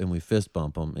up and we fist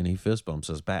bump him and he fist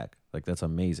bumps us back? Like, that's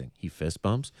amazing. He fist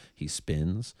bumps. He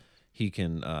spins. He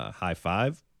can high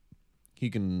five.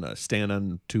 He can stand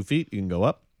on 2 feet. He can go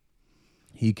up.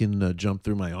 He can jump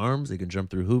through my arms. He can jump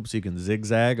through hoops. He can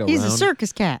zigzag around. He's a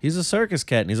circus cat. He's a circus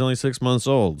cat, and he's only 6 months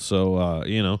old. So,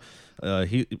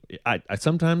 I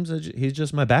sometimes he's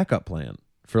just my backup plan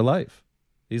for life.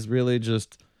 He's really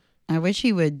just. I wish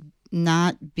he would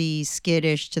not be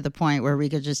skittish to the point where we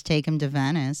could just take him to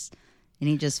Venice and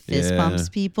he just fist bumps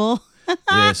people.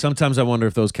 Yeah, sometimes I wonder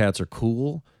if those cats are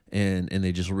cool and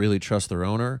they just really trust their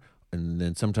owner. And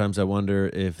then sometimes I wonder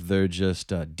if they're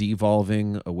just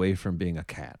devolving away from being a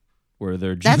cat. Where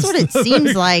they're just That's what it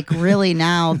seems like really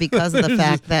now because of the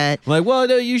fact that. Like, well,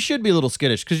 no, you should be a little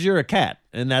skittish because you're a cat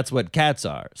and that's what cats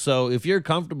are. So if you're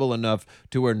comfortable enough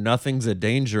to where nothing's a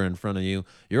danger in front of you,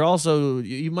 you're also,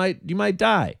 you might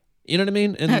die. You know what I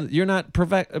mean? And you're not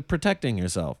protecting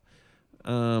yourself.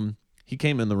 He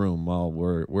came in the room while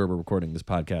we're recording this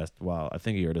podcast. Wow, I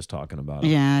think he heard us talking about it.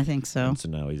 Yeah, I think so. And so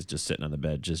now he's just sitting on the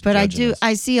bed, just. But us.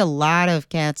 I see a lot of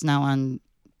cats now on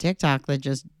TikTok that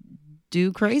just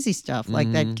do crazy stuff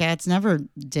like that cats never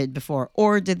did before,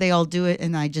 or did they all do it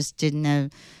and I just didn't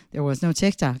have? There was no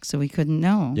TikTok, so we couldn't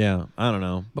know. Yeah, I don't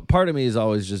know. But part of me is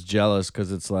always just jealous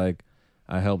because it's like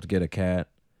I helped get a cat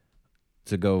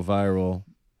to go viral.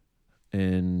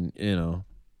 And,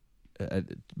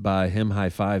 by him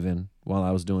high-fiving while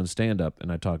I was doing stand-up,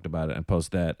 and I talked about it and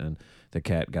posted that, and the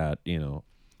cat got,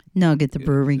 Nugget the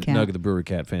brewery cat. Nugget the brewery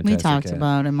cat, fantastic We talked cat.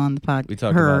 about him on the podcast. We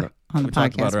talked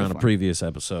about her on a previous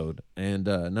episode. And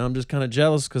now I'm just kind of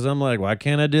jealous because I'm like, why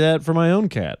can't I do that for my own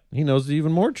cat? He knows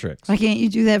even more tricks. Why can't you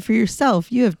do that for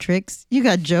yourself? You have tricks. You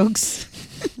got jokes.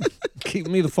 Keep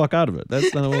me the fuck out of it.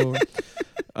 That's not what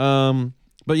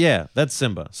But yeah, that's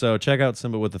Simba. So check out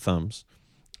Simba with the thumbs.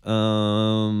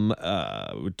 We're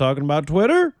talking about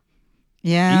Twitter.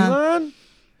 Yeah.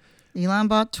 Elon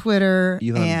bought Twitter.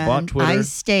 Elon bought Twitter. I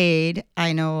stayed.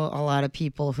 I know a lot of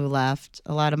people who left.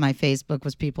 A lot of my Facebook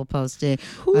was people posting.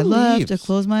 I left. leaves? I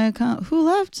closed my account. Who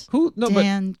left? Who? No,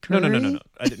 Dan but no. Curry?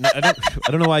 I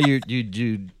don't know why you.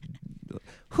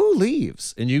 Who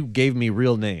leaves? And you gave me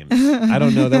real names. I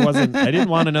don't know. I didn't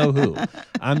want to know who.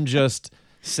 I'm just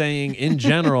saying in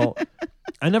general.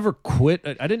 I never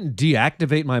quit. I didn't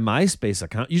deactivate my MySpace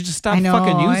account. You just stopped I know,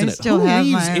 fucking using I it. still Who have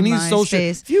leaves my any social?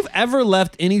 MySpace. If you've ever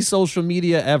left any social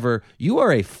media ever, you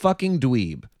are a fucking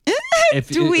dweeb.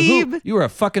 Dweeb. You are a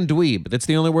fucking dweeb. That's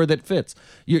the only word that fits.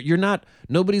 You're not.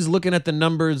 Nobody's looking at the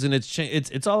numbers, and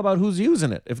it's all about who's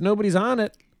using it. If nobody's on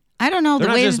it, I don't know. they're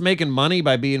the not way just making money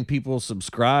by being people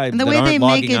subscribed And the that way they aren't make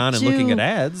logging it on and looking too, at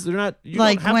ads. They're not. You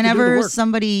like don't have to do the whenever work.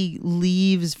 somebody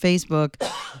leaves Facebook,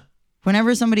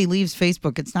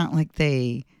 it's not like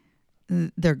they're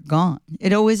gone.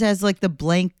 It always has like the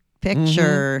blank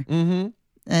picture Mm-hmm.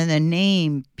 and a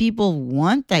name. People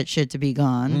want that shit to be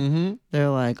gone. Mm-hmm. They're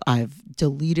like, I've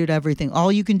deleted everything.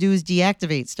 All you can do is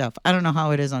deactivate stuff. I don't know how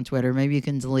it is on Twitter. Maybe you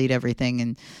can delete everything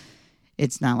and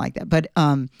it's not like that. But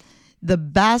the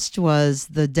best was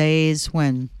the days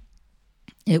when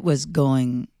it was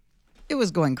going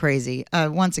crazy.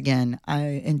 Once again,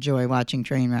 I enjoy watching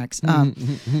train wrecks.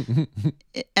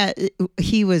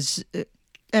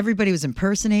 Everybody was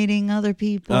impersonating other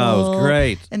people. Oh, it was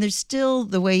great. And there's still,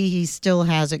 the way he still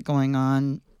has it going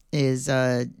on is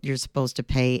you're supposed to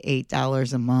pay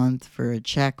 $8 a month for a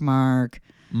check mark.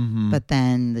 Mm-hmm. But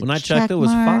then When I checked, it was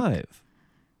 $5.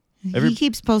 He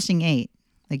keeps posting 8.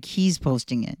 Like he's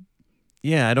posting it.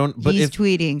 Yeah, I don't. But he's if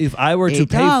tweeting. if I were to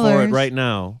pay for it right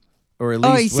now, or at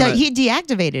least he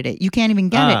deactivated it. You can't even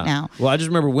get it now. Well, I just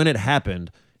remember when it happened.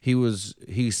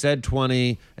 He said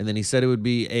 20, and then he said it would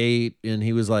be 8, and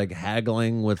he was like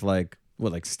haggling with like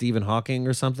Stephen Hawking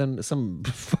or something, some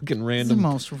fucking random. The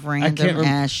most I can't random remember.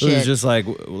 ass shit. It was just like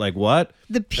what?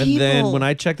 The people. And then when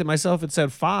I checked it myself, it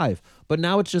said 5. But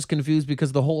now it's just confused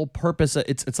because the whole purpose.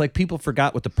 It's like people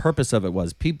forgot what the purpose of it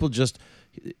was. People just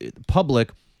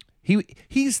public.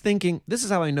 He's thinking. This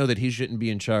is how I know that he shouldn't be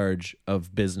in charge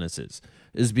of businesses.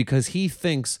 Is because he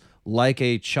thinks like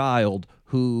a child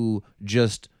who's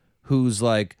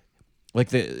like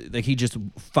he just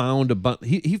found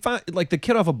he found like the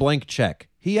kid off a blank check.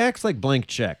 He acts like blank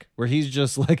check, where he's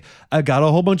just like, I got a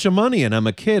whole bunch of money and I'm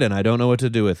a kid and I don't know what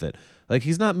to do with it. Like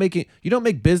he's not making. You don't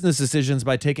make business decisions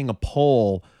by taking a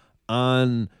poll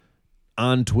on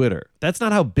Twitter. That's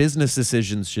not how business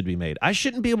decisions should be made. I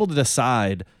shouldn't be able to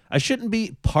decide. I shouldn't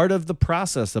be part of the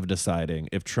process of deciding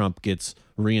if Trump gets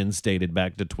reinstated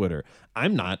back to Twitter.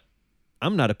 I'm not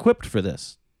equipped for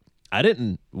this. I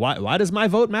didn't. Why does my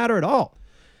vote matter at all?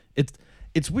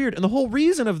 It's weird, and the whole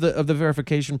reason of the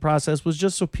verification process was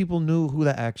just so people knew who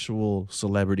the actual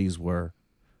celebrities were.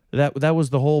 That was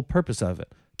the whole purpose of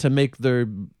it, to make there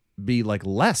be like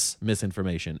less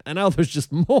misinformation. And now there's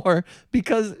just more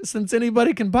because since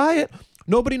anybody can buy it,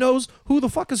 nobody knows who the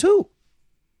fuck is who.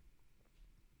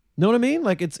 Know what I mean?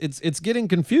 Like it's getting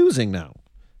confusing now.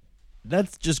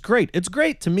 That's just great. It's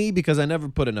great to me because I never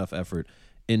put enough effort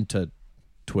into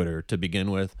Twitter to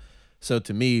begin with. So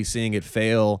to me, seeing it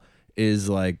fail is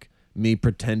like me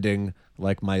pretending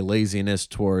like my laziness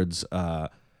towards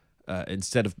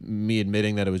instead of me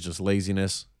admitting that it was just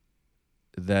laziness,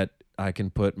 that I can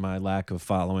put my lack of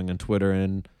following on Twitter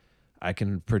in. I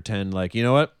can pretend like, you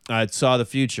know what? I saw the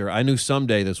future. I knew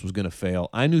someday this was going to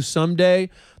fail. I knew someday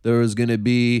there was going to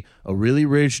be a really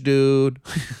rich dude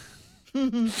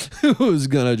who was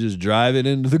going to just drive it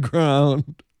into the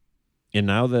ground. And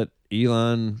now that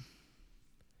Elon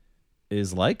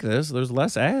is like this, there's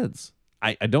less ads.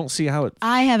 I don't see how it.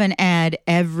 I have an ad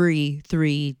every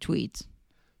 3 tweets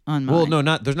on mine. Well, no,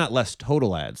 there's not less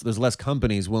total ads. There's less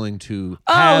companies willing to.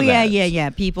 Oh have yeah, ads.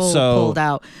 yeah. People pulled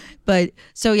out, but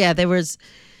so yeah, there was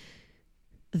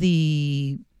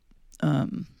the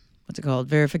what's it called?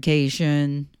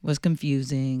 Verification was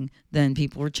confusing. Then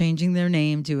people were changing their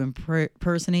name to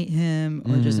impersonate him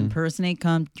or just impersonate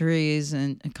companies,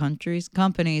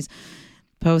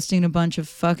 posting a bunch of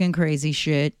fucking crazy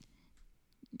shit.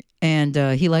 And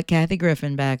he let Kathy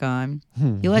Griffin back on.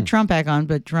 He let Trump back on,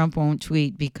 but Trump won't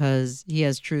tweet because he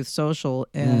has Truth Social.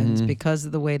 And because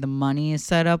of the way the money is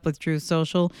set up with Truth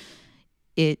Social,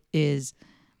 it is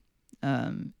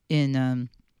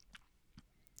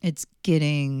it's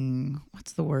getting,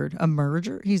 what's the word? A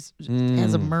merger? Has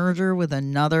a merger with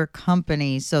another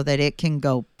company so that it can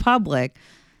go public.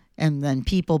 And then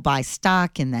people buy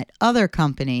stock in that other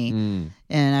company.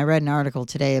 And I read an article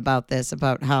today about this,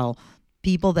 about how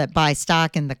people that buy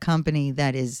stock in the company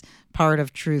that is part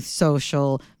of Truth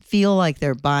Social feel like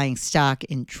they're buying stock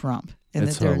in Trump and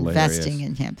It's that they're hilarious. investing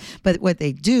in him. But what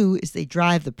they do is they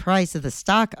drive the price of the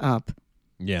stock up.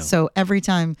 Yeah. So every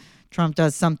time Trump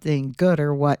does something good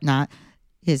or whatnot,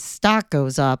 his stock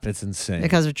goes up It's insane.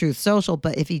 because of Truth Social.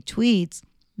 But if he tweets,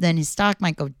 then his stock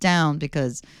might go down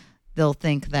because they'll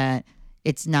think that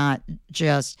it's not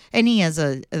just, and he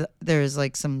has there's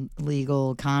like some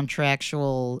legal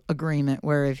contractual agreement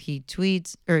where if he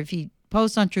tweets or if he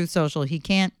posts on Truth Social, he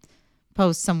can't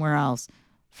post somewhere else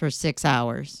for 6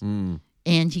 hours.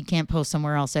 And he can't post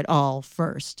somewhere else at all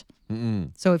first.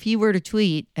 So if he were to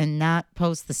tweet and not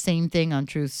post the same thing on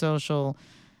Truth Social,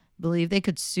 I believe they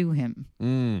could sue him.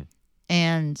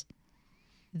 And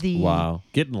Wow.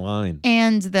 Get in line.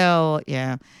 and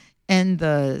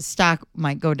the stock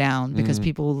might go down because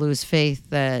people will lose faith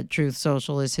that Truth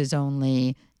Social is his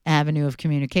only avenue of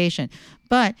communication.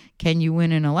 But can you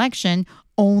win an election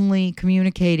only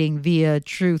communicating via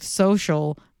Truth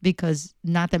Social, because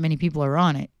not that many people are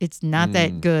on it? It's not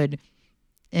that good.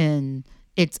 And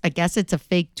I guess it's a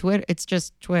fake Twitter. It's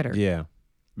just Twitter. Yeah.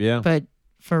 Yeah. But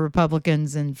for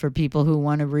Republicans and for people who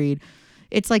want to read,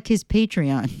 it's like his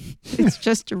Patreon. It's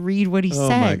just to read what he says. Oh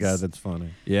my God, that's funny.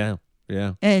 Yeah.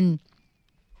 Yeah. And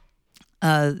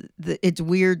it's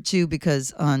weird too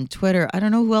because on Twitter, I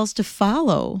don't know who else to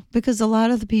follow because a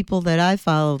lot of the people that I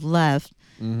followed left.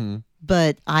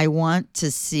 But I want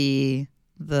to see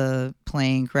the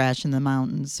plane crash in the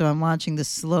mountains. So I'm watching the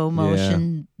slow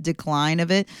motion decline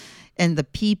of it. And the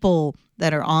people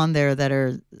that are on there that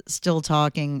are still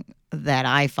talking that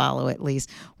I follow, at least,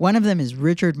 one of them is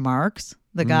Richard Marx,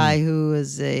 the guy who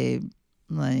is a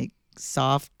like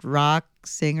soft rock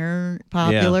singer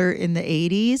popular in the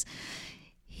 80s.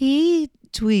 He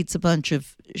tweets a bunch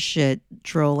of shit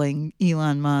trolling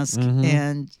Elon Musk,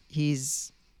 and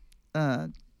he's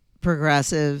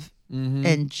progressive,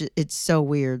 and it's so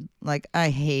weird. Like, I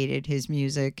hated his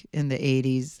music in the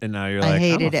 80s. And now you're I like,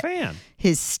 hated I'm a it. fan.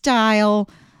 His style.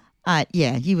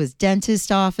 He was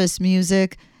dentist office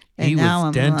music. And He now was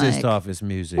I'm dentist like, office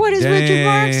music. what is Richard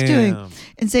Marx doing? Damn.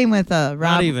 And same with Rob.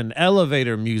 Not even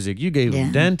elevator music. You gave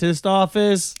him dentist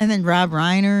office. And then Rob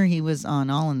Reiner, he was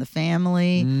on All in the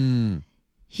Family.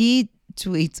 He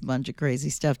tweets a bunch of crazy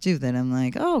stuff too that I'm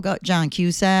like, oh, got John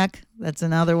Cusack. That's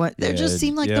another one. They just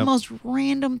seem like the most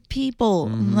random people.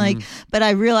 I'm like, but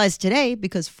I realized today,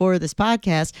 because for this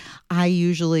podcast, I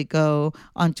usually go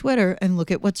on Twitter and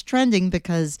look at what's trending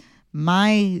because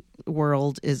my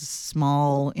world is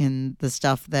small in the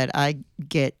stuff that I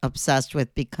get obsessed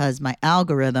with because my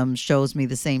algorithm shows me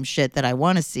the same shit that I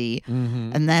want to see.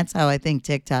 And that's how I think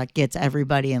TikTok gets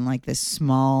everybody in like this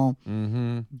small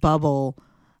bubble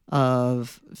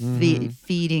of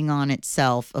feeding on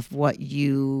itself of what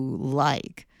you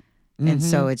like. And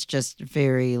so it's just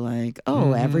very like,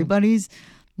 oh, everybody's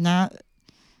not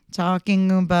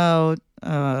talking about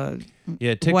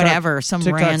TikTok, whatever, some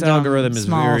TikTok's random algorithm is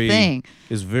small thing.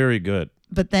 is very good.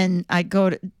 But then I go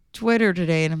to Twitter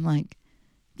today and I'm like,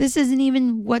 this isn't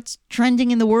even what's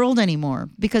trending in the world anymore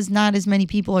because not as many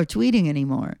people are tweeting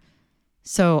anymore.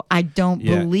 So I don't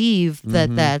believe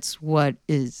that that's what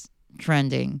is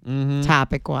trending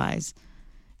topic wise.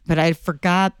 But I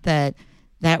forgot that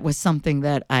was something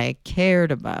that I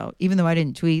cared about, even though I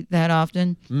didn't tweet that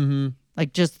often.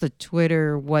 Like just the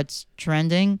Twitter, what's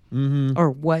trending,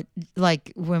 or what,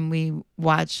 like when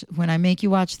I make you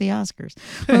watch the Oscars,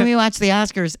 when we watch the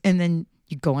Oscars and then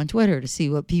you go on Twitter to see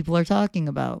what people are talking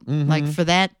about. Like for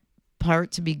that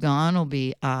part to be gone will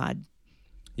be odd.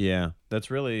 Yeah, that's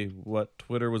really what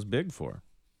Twitter was big for.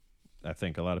 I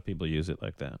think a lot of people use it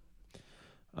like that.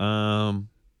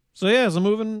 So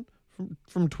moving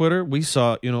from Twitter, we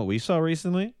saw, you know what we saw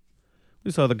recently?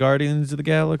 We saw the Guardians of the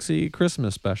Galaxy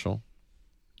Christmas special.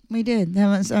 We did. That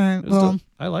was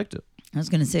I liked it. I was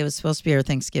going to say it was supposed to be our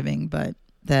Thanksgiving, but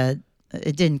that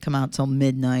it didn't come out till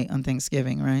midnight on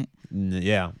Thanksgiving, right?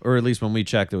 Yeah, or at least when we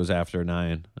checked, it was after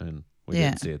 9, and we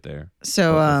didn't see it there.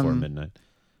 So before midnight.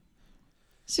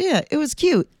 So yeah, it was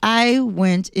cute. I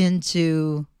went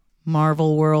into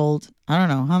Marvel World. I don't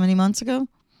know how many months ago.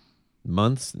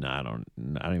 Months? No, I don't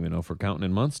even know if we're counting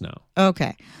in months now.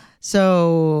 Okay.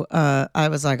 So I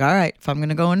was like, all right, if I'm going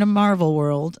to go into Marvel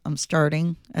World, I'm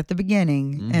starting at the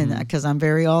beginning, and because I'm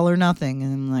very all or nothing,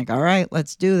 and I'm like, all right,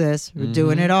 let's do this. We're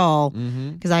doing it all,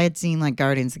 because I had seen like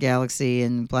Guardians of the Galaxy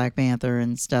and Black Panther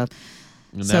and stuff.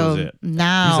 And so that was it.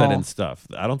 Now You said in stuff.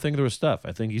 I don't think there was stuff.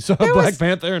 I think you saw Black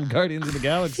Panther and Guardians of the I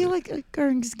Galaxy. feel like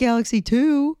Guardians of the Galaxy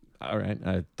 2. All right,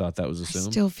 I thought that was I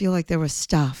assumed. still feel like there was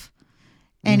stuff.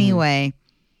 Anyway,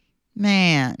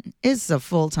 man, it's a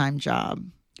full-time job.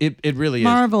 It really is.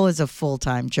 Marvel is a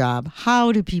full-time job.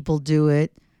 How do people do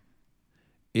it?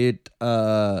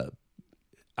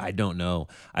 I don't know.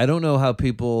 I don't know how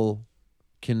people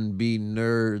can be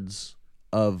nerds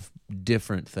of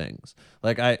different things.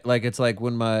 It's like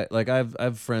when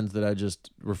I've friends that I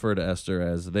just refer to Esther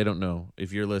as. They don't know.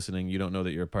 If you're listening, you don't know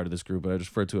that you're a part of this group, but I just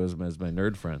refer to them as my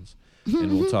nerd friends.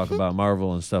 And we'll talk about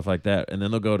Marvel and stuff like that. And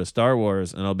then they'll go to Star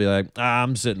Wars and I'll be like,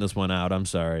 I'm sitting this one out. I'm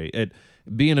sorry.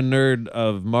 Being a nerd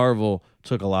of Marvel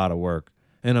took a lot of work.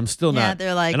 And I'm still Yeah, not.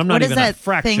 they're like, and I'm not what is even that a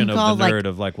fraction thing of called, the like, nerd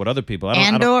of like what other people. I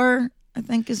don't. Andor, I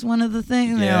think, is one of the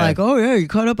things. And they're Yeah. like, oh, yeah, you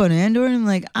caught up on Andor? And I'm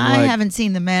like, I like- haven't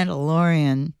seen The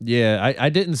Mandalorian. Yeah, I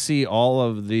didn't see all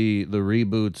of the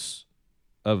reboots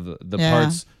of the Yeah.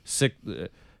 parts 6,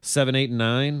 7, 8, and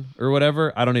 9 or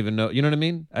whatever. I don't even know. You know what I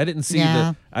mean? I didn't see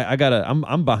Yeah.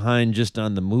 I'm behind just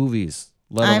on the movies.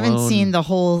 Let I haven't alone- seen the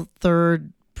whole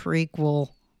third prequel.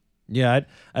 Yeah,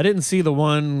 I didn't see the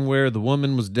one where the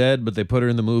woman was dead, but they put her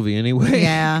in the movie anyway.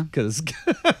 Yeah. Because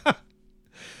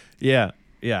yeah,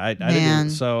 I Man. didn't.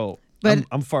 So But-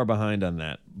 I'm far behind on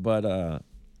that. But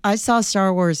I saw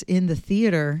Star Wars in the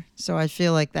theater, so I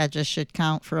feel like that just should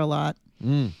count for a lot.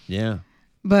 yeah.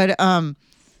 But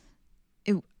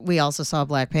we also saw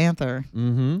Black Panther.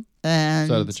 Mm-hmm. And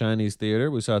Saw it at the Chinese theater.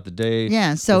 We saw it the day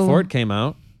yeah, so before it came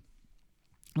out.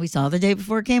 we saw the day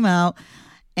before it came out,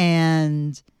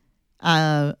 and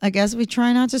I guess we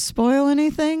try not to spoil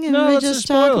anything, and No, we let's just just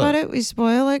talk spoil about it. it. We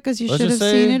spoil it because you Let's should have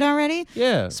just seen say- it already.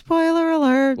 Yeah. Spoiler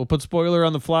alert. We'll put spoiler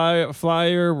on the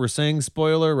flyer. We're saying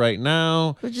spoiler right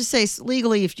now. We'll just say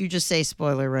legally, if you just say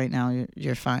spoiler right now,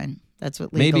 you're fine. That's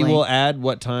what legally. Maybe we'll add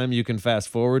what time you can fast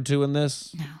forward to in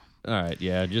this. No. All right.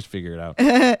 Yeah. Just figure it out.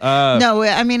 No,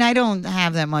 I mean, I don't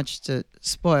have that much to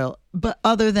spoil, but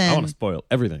other I than want to spoil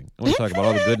everything. I want to talk about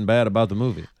all the good and bad about the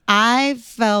movie. I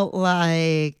felt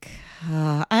like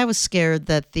I was scared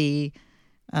that the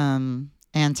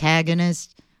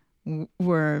antagonists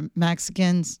were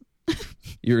Mexicans.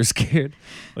 You were scared.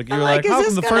 Like you I'm were like, like, is how this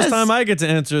come the gonna first time I get to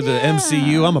answer the Yeah.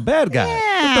 MCU, I'm a bad guy?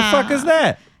 What the fuck is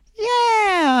that?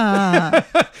 Yeah,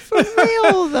 for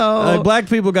real though. Black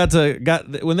people got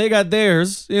when they got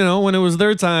theirs, when it was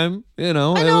their time, it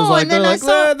know, was like and they're then I like,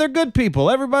 saw- they're good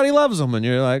people. Everybody loves them, and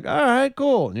you're like, all right,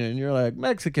 cool. And you're like,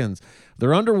 Mexicans,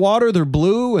 they're underwater, they're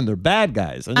blue, and they're bad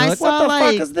guys. And you're I like, what saw, the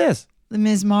like, fuck is this? The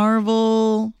Ms.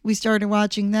 Marvel, we started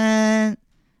watching that.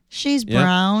 She's Yep.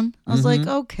 brown. I was like, Mhm.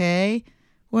 okay,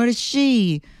 what is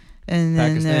she? And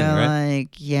then Pakistani, they're right? like,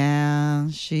 yeah,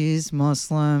 she's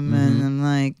Muslim. And Mhm. I'm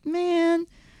like, man,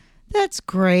 that's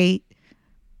great.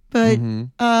 But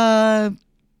Mhm.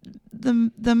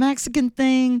 the Mexican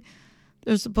thing,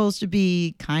 they're supposed to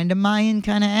be kind of Mayan,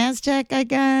 kind of Aztec, I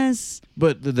guess.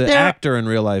 But the They're- actor in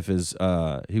real life is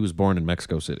he was born in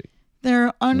Mexico City. They're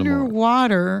more.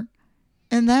 underwater.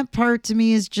 And that part to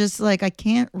me is just like, I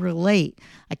can't relate.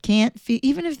 I can't feel,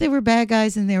 even if they were bad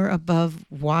guys and they were above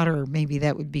water, maybe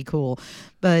that would be cool.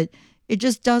 But it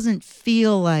just doesn't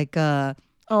feel like, oh,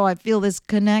 I feel this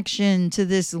connection to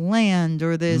this land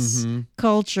or this Mhm.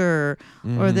 culture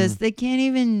or this. They can't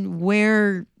even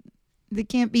they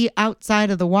can't be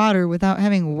outside of the water without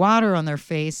having water on their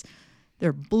face.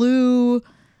 They're blue.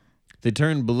 They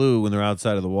turn blue when they're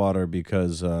outside of the water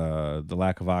because the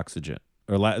lack of oxygen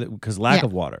or because lack Yeah.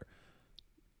 of water.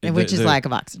 Which is They're- lack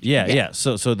of oxygen. Yeah.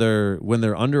 So when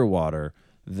they're underwater,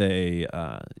 they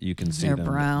you can see They're them.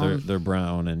 brown. They're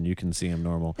brown, and you can see them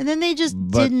normal. And then they just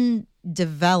But- didn't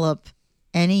develop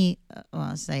any. Well,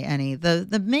 I'll say any.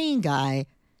 The main guy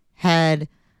had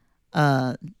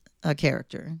a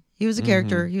character. He was a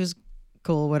character. He was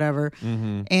cool, whatever.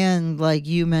 Mm-hmm. And like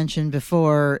you mentioned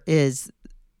before, is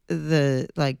the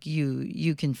like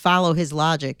you can follow his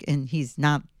logic, and he's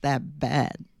not that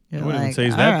bad. I You're wouldn't like, say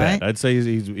he's all that right. bad. I'd say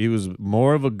he was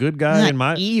more of a good guy Not in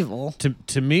my evil.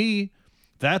 to me.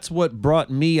 That's what brought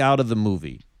me out of the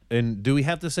movie. And do we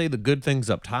have to say the good things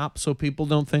up top so people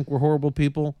don't think we're horrible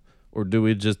people? Or do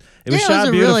we just... It was Yeah, it was shot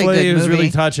a really beautifully. good It was really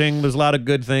movie. touching. There's a lot of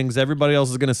good things. Everybody else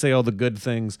is going to say all the good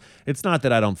things. It's not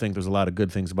that I don't think there's a lot of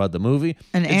good things about the movie.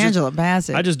 And It's just- Angela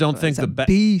Bassett. I just don't think was a the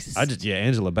beast.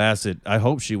 Angela Bassett. I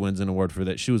hope she wins an award for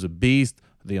that. She was a beast.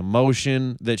 The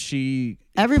emotion that she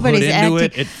Everybody's put into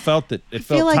acting- it felt that it I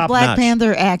felt feel like top Black notch.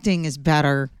 Panther acting is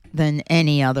better than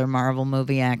any other Marvel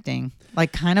movie acting.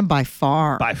 Like, kind of by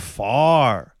far. By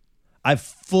far. I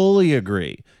fully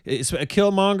agree.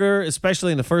 Killmonger,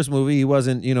 especially in the first movie, he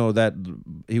wasn't, that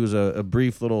he was a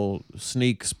brief little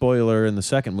sneak spoiler in the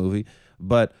second movie.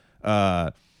 But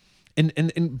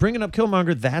in bringing up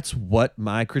Killmonger, that's what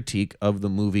my critique of the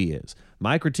movie is.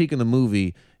 My critique of the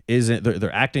movie isn't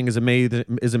their acting is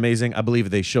amazing. I believe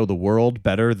they show the world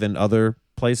better than other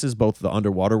places, both the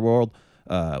underwater world,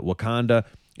 Wakanda.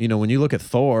 You know, when you look at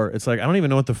Thor, it's like I don't even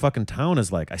know what the fucking town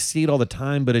is like. I see it all the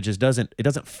time, but it just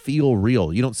doesn't feel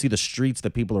real. You don't see the streets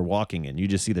that people are walking in. You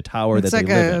just see the tower It's that like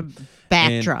they live a in.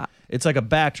 backdrop. And it's like a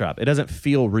backdrop. It doesn't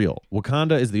feel real.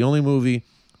 Wakanda is the only movie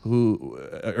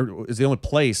is the only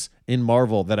place in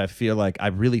Marvel that I feel like I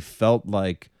really felt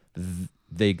like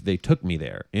they took me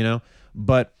there, you know?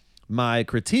 But my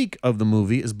critique of the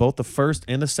movie is both the first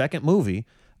and the second movie.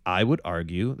 I would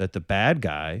argue that the bad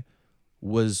guy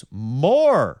was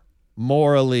more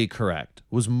morally correct,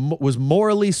 was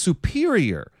morally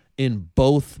superior in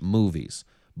both movies.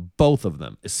 Both of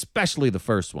them, especially the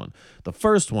first one. The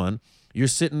first one, you're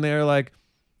sitting there like,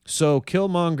 so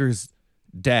Killmonger's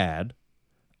dad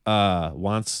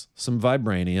wants some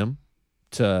vibranium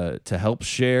to help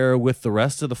share with the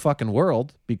rest of the fucking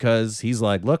world because he's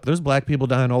like, look, there's black people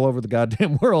dying all over the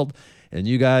goddamn world, and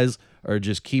you guys are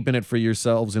just keeping it for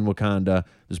yourselves in Wakanda.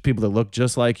 There's people that look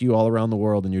just like you all around the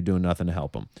world, and you're doing nothing to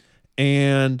help them.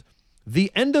 And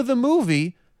the end of the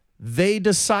movie, they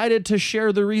decided to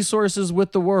share the resources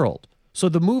with the world. So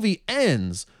the movie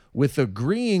ends with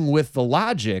agreeing with the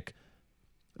logic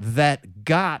that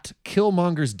got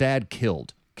Killmonger's dad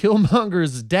killed.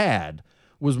 Killmonger's dad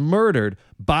was murdered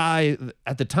by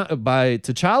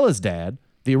T'Challa's dad.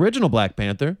 The original Black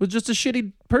Panther was just a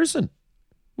shitty person.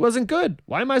 Wasn't good.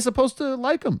 Why am I supposed to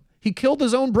like him? He killed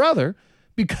his own brother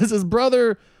because his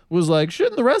brother was like,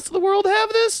 shouldn't the rest of the world have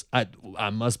this? I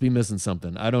must be missing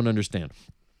something. I don't understand.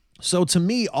 So to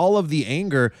me, all of the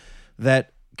anger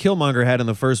that Killmonger had in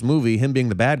the first movie, him being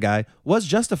the bad guy, was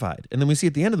justified. And then we see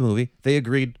at the end of the movie, they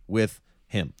agreed with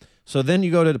him. So then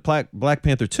you go to the Black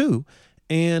Panther 2,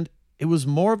 and it was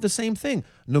more of the same thing.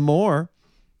 Namor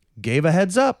gave a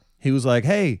heads up. He was like,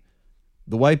 hey,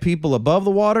 the white people above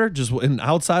the water, just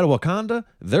outside of Wakanda,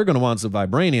 they're going to want some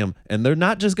vibranium, and they're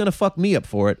not just going to fuck me up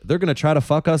for it. They're going to try to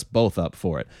fuck us both up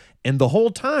for it. And the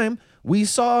whole time, we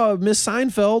saw Miss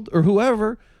Seinfeld or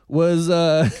whoever was...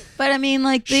 but I mean,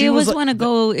 like, they always want to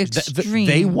go extreme.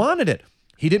 They wanted it.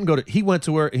 He didn't go to... He went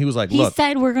to her, and he was like, look... He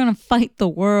said, we're going to fight the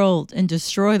world and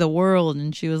destroy the world.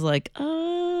 And she was like,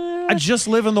 I just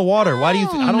live in the water. Why do you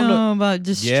think... I don't know about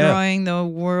destroying the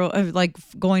world, like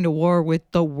going to war with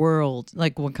the world,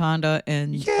 like Wakanda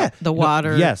and the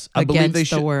water. Yes, I believe they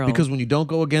against the should. world. Because when you don't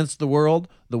go against the world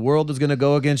is going to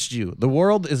go against you. The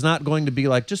world is not going to be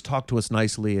like, just talk to us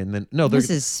nicely. And then, no, this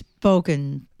is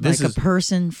spoken like a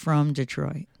person from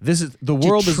Detroit. This is the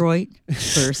world. Detroit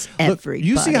versus everybody.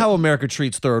 You see how America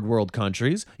treats third world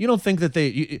countries. You don't think that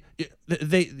they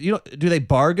do they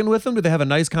bargain with them? Do they have a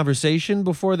nice conversation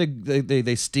before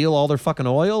they steal all their fucking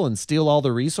oil and steal all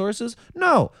their resources?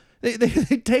 No, they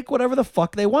take whatever the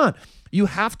fuck they want. You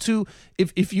have to,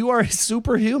 if you are a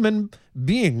superhuman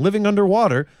being living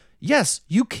underwater, yes,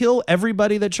 you kill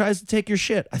everybody that tries to take your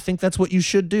shit. I think that's what you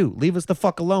should do. Leave us the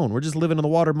fuck alone. We're just living in the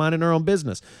water, minding our own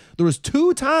business. There was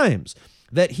 2 times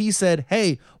that he said,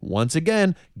 hey, once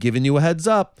again, giving you a heads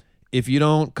up. If you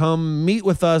don't come meet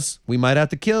with us, we might have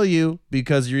to kill you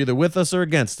because you're either with us or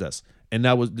against us. And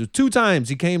that was 2 times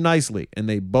he came nicely, and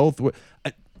they both were.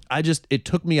 It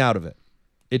took me out of it.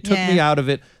 It took me out of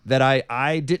it that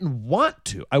I didn't want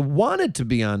to. I wanted to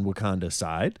be on Wakanda's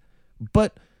side,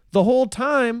 but the whole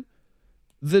time,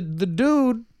 the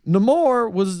dude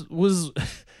Namor was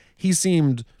he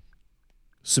seemed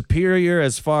superior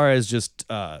as far as just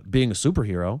being a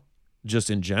superhero, just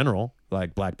in general.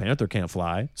 Like Black Panther can't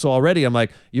fly, so already I'm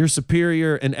like, you're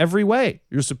superior in every way.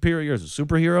 You're superior as a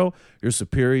superhero. You're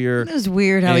superior. It was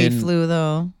weird how he flew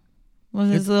though. Was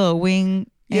his little wing?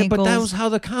 Yeah, ankles. but that was how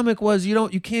the comic was.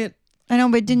 You can't. I know,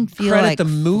 but it didn't feel credit like the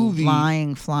movie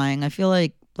flying. I feel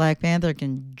like Black Panther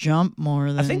can jump more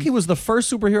than. I think he was the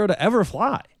first superhero to ever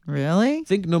fly. Really? I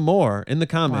think Namor in the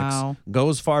comics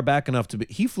goes far back enough to be.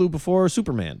 He flew before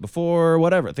Superman, before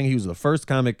whatever. I think he was the first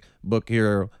comic book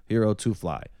hero to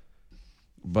fly.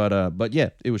 But yeah,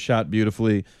 it was shot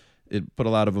beautifully. It put a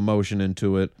lot of emotion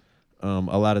into it.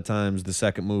 A lot of times, the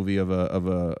second movie of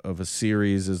a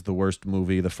series is the worst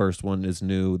movie. The first one is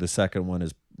new. The second one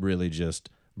is really just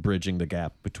bridging the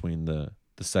gap between the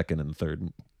second and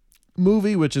third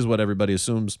movie, which is what everybody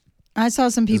assumes. I saw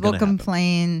some people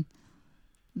complain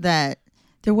that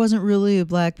there wasn't really a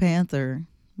Black Panther,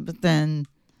 but then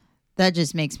that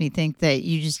just makes me think that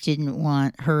you just didn't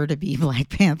want her to be Black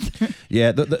Panther.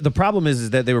 Yeah, the problem is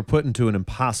that they were put into an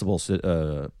impossible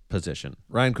position.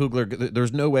 Ryan Coogler,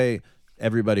 there's no way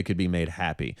everybody could be made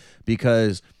happy,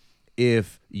 because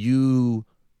if you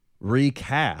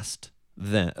recast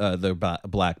the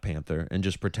Black Panther and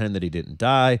just pretend that he didn't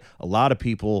die, a lot of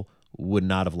people would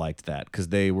not have liked that, because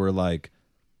they were like,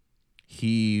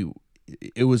 he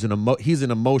it was he's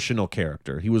an emotional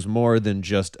character. He was more than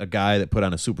just a guy that put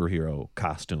on a superhero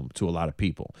costume to a lot of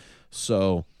people.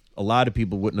 So a lot of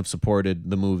people wouldn't have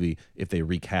supported the movie if they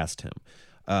recast him.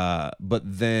 But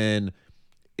then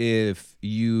if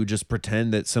you just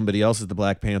pretend that somebody else is the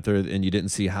Black Panther and you didn't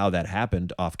see how that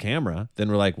happened off camera, then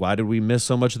we're like, why did we miss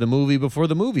so much of the movie before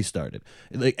the movie started?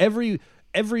 Like every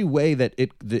way that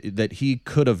that he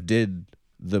could have did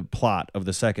the plot of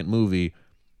the second movie,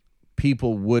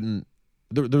 people wouldn't.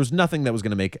 There was nothing that was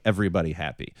going to make everybody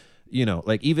happy. You know,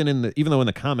 like even though in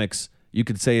the comics you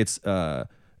could say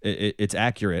it's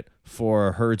accurate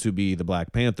for her to be the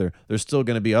Black Panther, there's still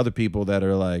going to be other people that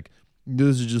are like,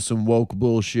 this is just some woke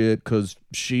bullshit because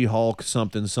She-Hulk,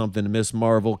 something, Miss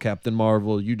Marvel, Captain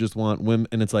Marvel, you just want women.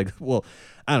 And it's like, well,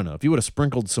 I don't know. If you would have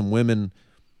sprinkled some women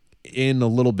in a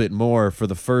little bit more for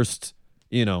the first,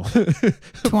 20 years. For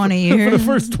the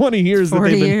first 20 years.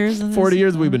 40 years. 40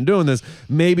 years we've been doing this,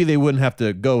 maybe they wouldn't have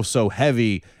to go so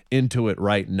heavy into it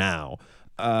right now.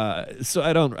 So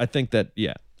I think there's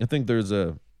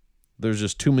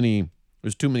just too many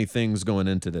things going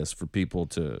into this for people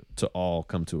to all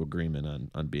come to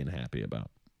agreement on being happy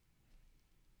about.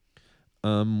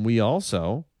 We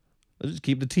also, let's just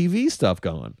keep the TV stuff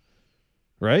going,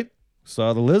 right?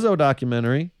 Saw the Lizzo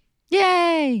documentary.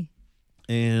 Yay!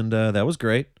 And that was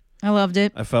great. I loved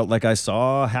it. I felt like I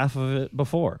saw half of it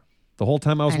before. The whole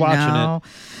time I was watching it.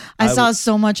 I saw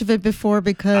so much of it before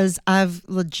because I've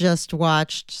just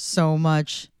watched so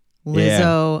much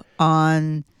Lizzo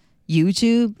on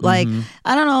YouTube. Like,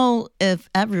 I don't know if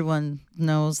everyone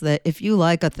knows that if you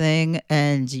like a thing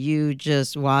and you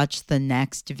just watch the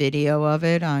next video of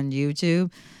it on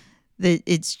YouTube, that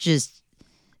it's just,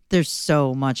 there's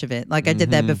so much of it. Like I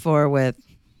did that before with,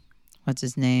 what's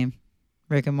his name?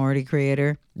 Rick and Morty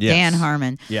creator. Yes. Dan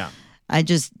Harmon. Yeah. I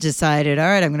just decided, all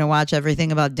right, I'm going to watch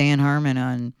everything about Dan Harmon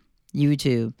on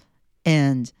YouTube.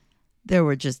 And there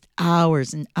were just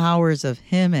hours and hours of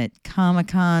him at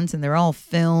Comic-Cons, and they're all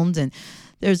filmed. And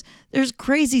there's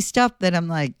crazy stuff that I'm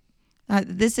like,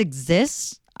 this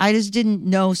exists? I just didn't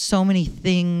know so many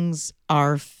things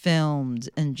are filmed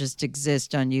and just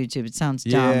exist on YouTube. It sounds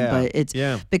dumb, but it's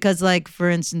because, like, for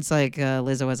instance, like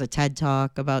Lizzo has a TED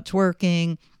Talk about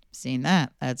twerking. Seen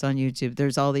that. That's on YouTube.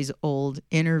 There's all these old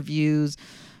interviews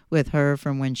with her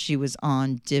from when she was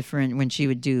on when she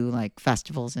would do like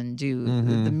festivals and do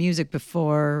the music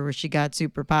before where she got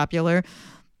super popular.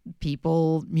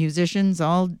 Musicians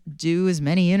all do as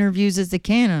many interviews as they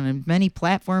can on as many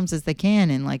platforms as they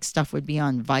can, and like stuff would be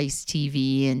on Vice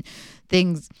TV and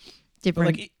things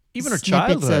different. Like even her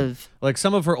childhood, like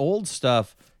some of her old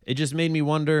stuff, it just made me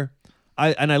wonder.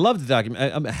 I loved the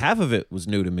document. Half of it was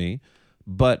new to me,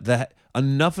 but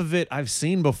enough of it I've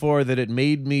seen before that it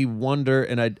made me wonder,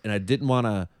 and I didn't want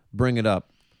to bring it up,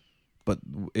 but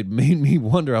it made me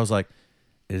wonder. I was like,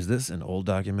 is this an old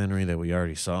documentary that we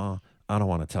already saw? I don't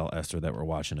want to tell Esther that we're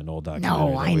watching an old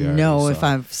documentary. No, I know if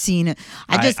I've seen it.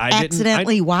 I just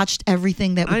accidentally watched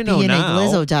everything that would be in a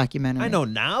Lizzo documentary. I know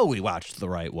now we watched the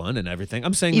right one and everything.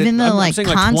 I'm saying even that, I'm saying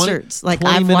concerts, like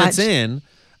 20 I've minutes watched in,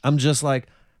 I'm just like,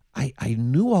 I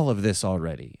knew all of this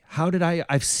already. How did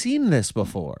I've seen this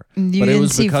before. You but didn't it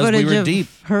was see because footage we were of deep.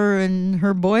 her and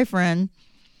her boyfriend.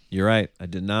 You're right. I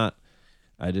did not.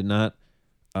 And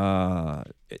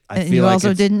you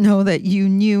also didn't know that you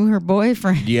knew her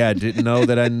boyfriend. Yeah, I didn't know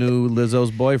that I knew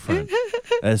Lizzo's boyfriend.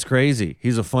 That's crazy.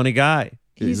 He's a funny guy.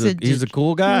 He's a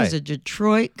cool guy. He's a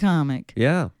Detroit comic.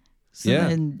 Yeah. So,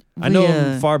 yeah. I know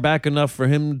him far back enough for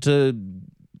him to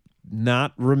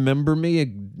not remember me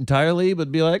entirely,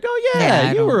 but be like, oh,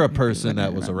 yeah you were a person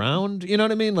that was around. You know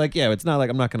what I mean? Like, yeah, it's not like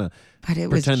I'm not going to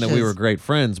pretend that we were great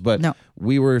friends, but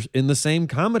we were in the same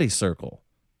comedy circle.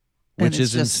 Which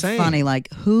is just insane. Funny,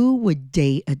 like who would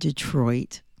date a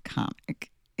Detroit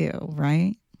comic? Ew,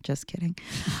 right? Just kidding.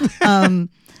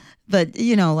 But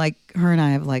like her and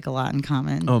I have like a lot in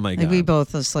common. Oh my god, we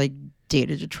both just like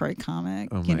date a Detroit comic.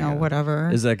 Oh my god.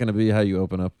 Whatever. Is that going to be how you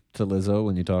open up to Lizzo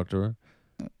when you talk to her?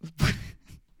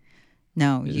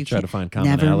 No, you try to find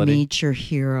commonality. Never meet your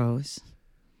heroes.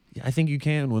 Yeah, I think you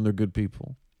can when they're good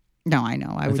people. No, I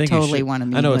know. I would totally want to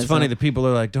meet. I know it's Lizzo. funny that people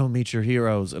are like, "Don't meet your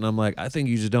heroes," and I'm like, I think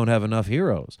you just don't have enough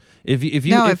heroes.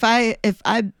 If I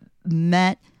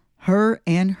met her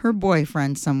and her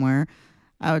boyfriend somewhere,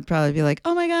 I would probably be like,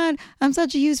 "Oh my god, I'm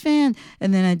such a huge fan,"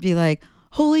 and then I'd be like,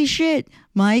 "Holy shit,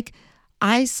 Mike!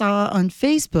 I saw on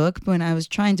Facebook when I was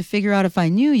trying to figure out if I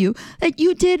knew you that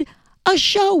you did a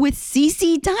show with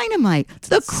CC Dynamite,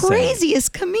 the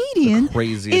craziest comedian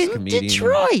in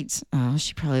Detroit." Oh,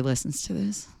 she probably listens to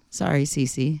this. Sorry,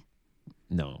 Cece.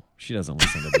 No, she doesn't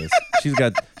listen to this.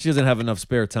 She doesn't have enough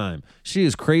spare time. She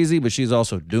is crazy, but she's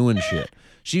also doing shit.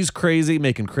 She's crazy,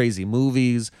 making crazy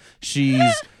movies.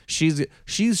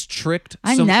 She's tricked.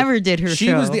 I never did her she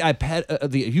show. Was the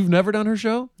iPad. You've never done her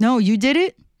show? No, you did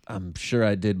it? I'm sure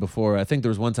I did before. I think there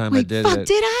was one time I Wait, did fuck, it.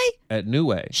 did I? At New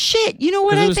Way. Shit, you know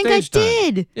what? 'Cause it I was think I stage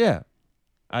time. did. Yeah.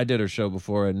 I did her show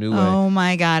before at New Way. Oh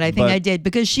my God, I think But- I did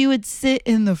because she would sit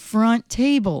in the front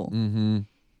table.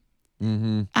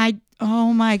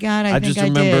 Oh my God, I think just I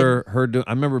remember her.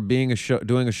 I remember doing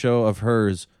a show of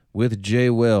hers with Jay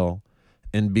Will,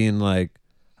 and being like,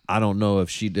 I don't know if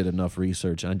she did enough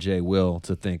research on Jay Will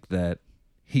to think that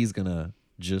he's gonna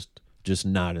just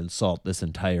not insult this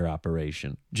entire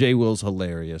operation. Jay Will's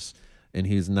hilarious, and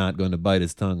he's not going to bite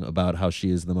his tongue about how she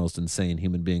is the most insane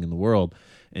human being in the world.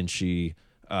 And she,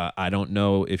 I don't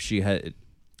know if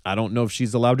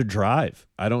she's allowed to drive.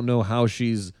 I don't know how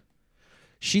she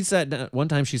sat down. One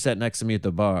time she sat next to me at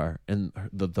the bar, and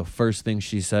the first thing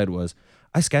she said was,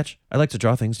 I sketch. I like to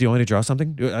draw things. Do you want me to draw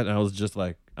something? And I was just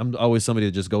like, I'm always somebody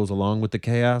that just goes along with the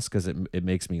chaos because it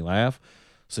makes me laugh.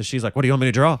 So she's like, what do you want me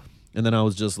to draw? And then I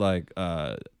was just like,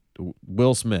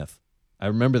 Will Smith. I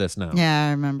remember this now. Yeah,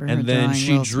 I remember. And her then drawing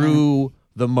she Will drew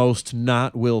the most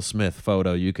not Will Smith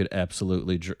photo you could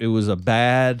absolutely draw. It was a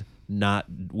bad not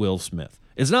Will Smith.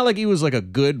 It's not like he was like a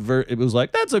good it was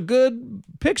like, that's a good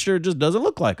picture, it just doesn't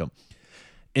look like him.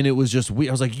 And it was just weird.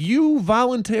 I was like, you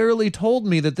voluntarily told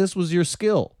me that this was your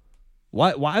skill.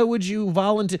 Why would you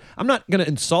volunteer? I'm not going to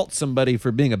insult somebody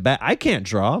for being I can't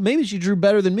draw. Maybe she drew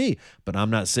better than me, but I'm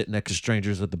not sitting next to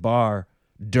strangers at the bar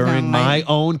during my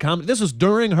own comedy. This was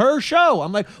during her show.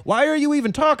 I'm like, why are you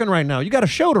even talking right now? You got a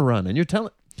show to run, and you're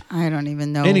telling. I don't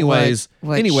even know. Anyways,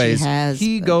 what she has,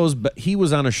 he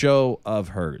was on a show of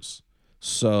hers,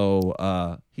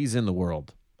 so he's in the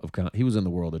world of he was in the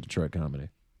world of Detroit comedy.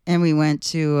 And we went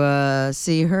to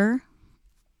see her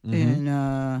in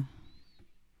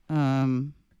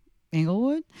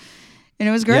Inglewood, and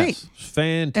it was great. Yes,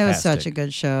 fantastic. It was such a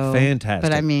good show. Fantastic.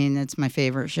 But I mean, it's my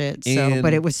favorite shit. So, And-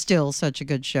 but it was still such a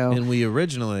good show. And we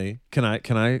originally, can I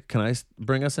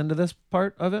bring us into this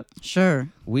part of it? Sure.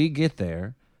 We get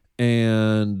there,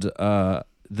 and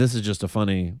this is just a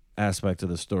funny aspect of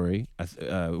the story.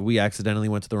 We accidentally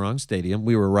went to the wrong stadium.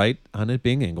 We were right on it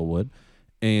being Inglewood,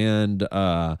 and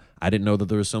I didn't know that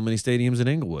there were so many stadiums in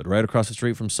Inglewood. Right across the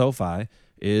street from SoFi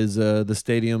is the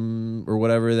stadium or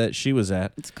whatever that she was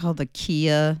at. It's called the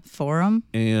Kia Forum.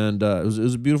 And it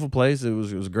was a beautiful place. It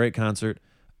was a great concert,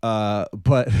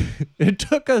 but it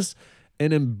took us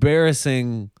an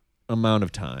embarrassing amount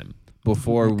of time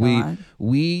before God.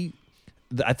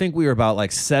 I think we were about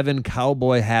like 7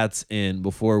 cowboy hats in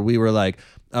before we were like,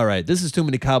 all right, this is too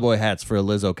many cowboy hats for a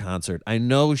Lizzo concert. I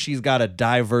know she's got a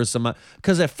diverse amount,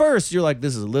 because at first you're like,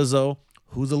 this is Lizzo.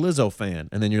 Who's a Lizzo fan?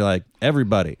 And then you're like,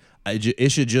 everybody.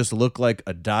 It should just look like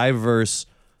a diverse,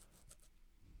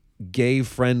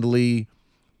 gay-friendly,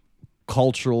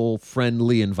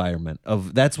 cultural-friendly environment.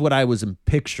 That's what I was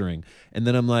picturing. And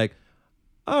then I'm like,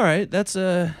 all right, that's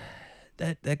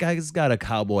that guy's got a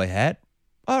cowboy hat.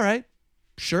 All right,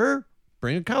 sure.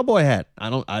 Bring a cowboy hat.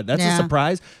 That's a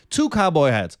surprise. 2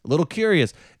 cowboy hats. A little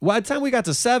curious. By the time we got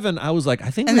to 7, I was like, I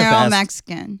think. And we they're have to all ask-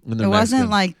 Mexican. And It they're wasn't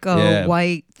Mexican. like a Yeah.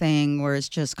 white thing where it's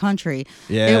just country.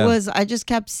 Yeah. It was, I just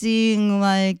kept seeing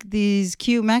like these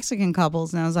cute Mexican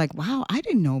couples. And I was like, wow, I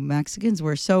didn't know Mexicans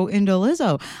were so into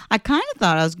Lizzo. I kind of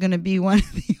thought I was going to be one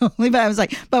of the only, but I was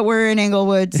like, but we're in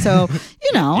Inglewood. So,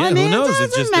 you know, Yeah, I who mean, knows? there's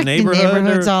It's just Mexican the neighborhood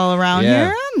neighborhoods or- all around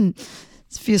Yeah. here.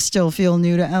 If you still feel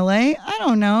new to LA, I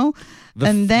don't know.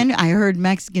 And then I heard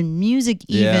Mexican music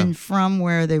even Yeah. from from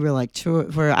where they were like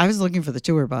where I was looking for the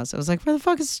tour bus. I was like, where the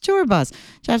fuck is the tour bus?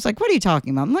 Jeff's like, what are you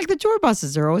talking about? I'm like, the tour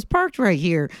buses are always parked right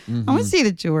here. I want to see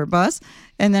the tour bus.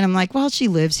 And then I'm like, well, she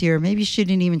lives here. Maybe she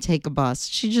didn't even take a bus.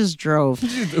 She just drove.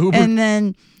 Uber. And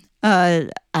then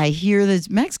I hear this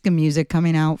Mexican music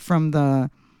coming out from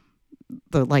the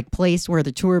like place where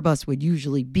the tour bus would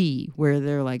usually be, where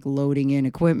they're like loading in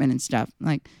equipment and stuff.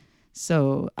 Like,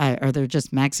 so are there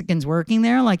just Mexicans working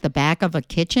there, like the back of a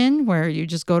kitchen where you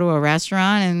just go to a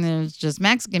restaurant and there's just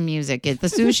Mexican music at the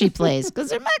sushi place because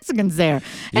there are Mexicans there.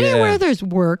 Anywhere there's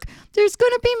work, there's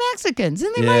going to be Mexicans,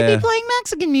 and they might Yeah. be playing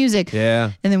Mexican music.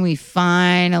 Yeah. And then we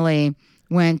finally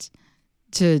went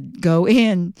to go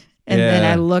in, and then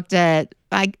Yeah. I looked at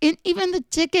even the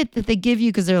ticket that they give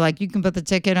you, because they're like, you can put the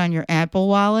ticket on your Apple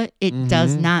Wallet. It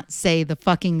does not say the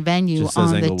fucking venue Just says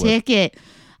on the Inglewood. ticket.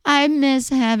 I miss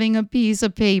having a piece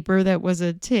of paper that was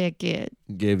a ticket.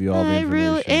 Gave you all the I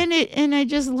information. really and I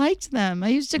just liked them. I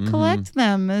used to collect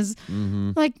them as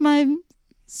like my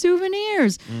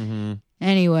souvenirs.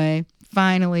 Anyway,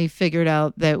 finally figured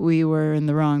out that we were in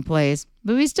the wrong place,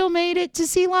 but we still made it to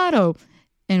see Lotto.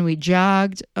 And we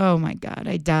jogged. Oh my God,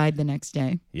 I died the next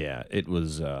day. Yeah, it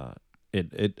was,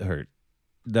 it hurt.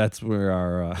 That's where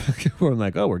our, we're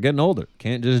like, oh, we're getting older.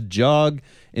 Can't just jog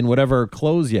in whatever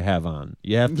clothes you have on.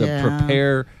 You have to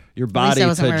prepare your body At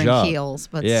least I wasn't to wearing jog. heels,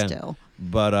 but still.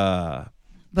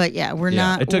 But yeah, we're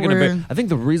not. It took it a bit. I think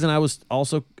the reason I was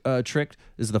also tricked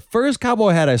is the first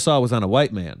cowboy hat I saw was on a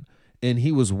white man, and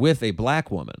he was with a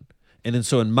black woman. And then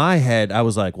so in my head, I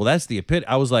was like, well, that's the epitome.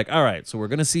 I was like, all right, so we're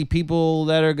going to see people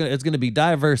that are going to, it's going to be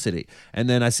diversity. And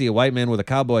then I see a white man with a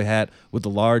cowboy hat with a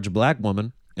large black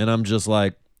woman. And I'm just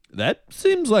like, that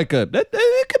seems like it could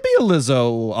be a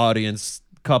Lizzo audience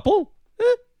couple.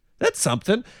 That's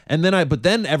something. And then but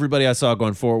then everybody I saw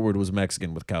going forward was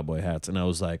Mexican with cowboy hats. And I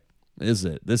was like, this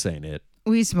ain't it.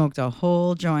 We smoked a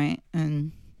whole joint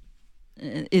and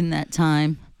in that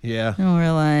time. Yeah. And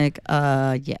we're like,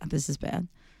 yeah, this is bad.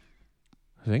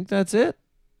 I think that's it.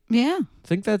 Yeah. I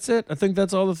think that's it. I think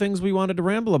that's all the things we wanted to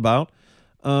ramble about.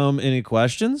 Any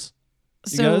questions?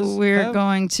 So we're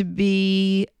going to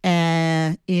be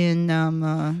we're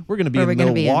going to be in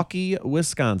Milwaukee,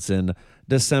 Wisconsin,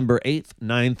 December 8th,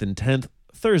 9th, and 10th,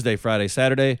 Thursday, Friday,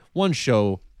 Saturday. One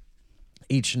show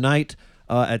each night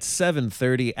at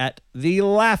 7:30 at the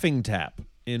Laughing Tap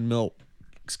in Milwaukee,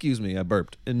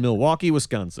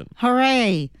 Wisconsin.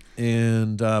 Hooray.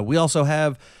 And we also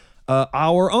have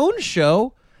our own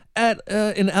show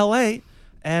in LA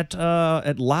at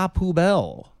La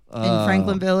Poubelle. In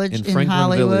Franklin Village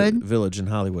in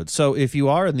Hollywood. So if you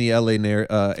are in the LA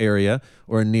area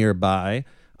or nearby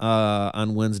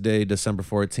on Wednesday, December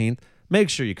 14th, make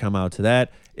sure you come out to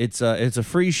that. It's a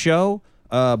free show,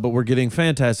 but we're getting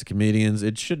fantastic comedians.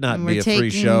 It should not be a free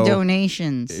show.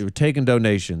 Donations. We're taking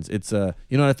donations. It's you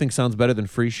know what I think sounds better than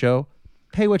free show?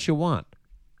 Pay what you want.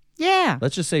 Yeah.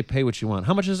 Let's just say pay what you want.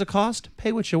 How much does it cost?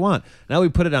 Pay what you want. Now we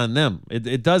put it on them.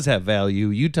 It does have value.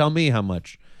 You tell me how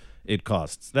much it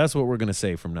costs. That's what we're going to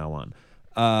say from now on.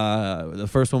 The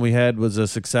first one we had was a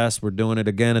success. We're doing it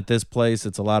again at this place.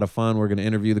 It's a lot of fun. We're going to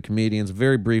interview the comedians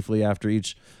very briefly after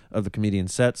each of the comedian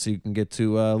sets so you can get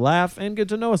to laugh and get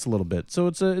to know us a little bit. So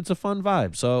it's a fun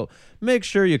vibe. So make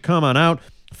sure you come on out.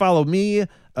 Follow me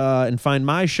and find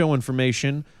my show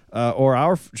information or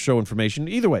our show information.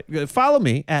 Either way, follow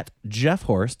me at Jeff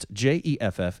Horst,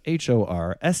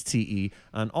 JEFFHORSTE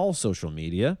on all social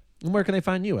media. And where can they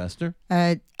find you, Esther?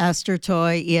 Esther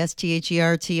Toy,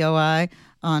 ESTHERTOI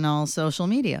on all social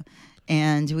media.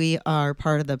 And we are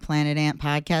part of the Planet Ant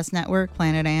Podcast Network.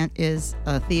 Planet Ant is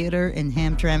a theater in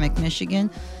Hamtramck, Michigan.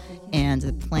 And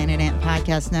the Planet Ant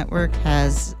Podcast Network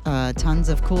has tons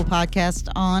of cool podcasts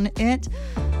on it.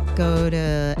 Go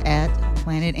to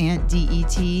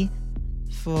 @PlanetAntDET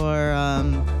for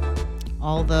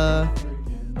all the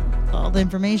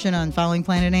information on following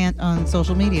Planet Ant on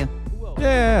social media.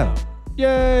 Yeah.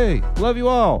 Yay. Love you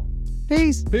all.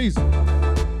 Peace. Peace.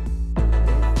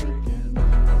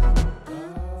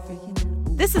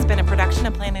 This has been a production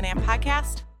of Planet Ant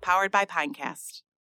Podcast, powered by Pinecast.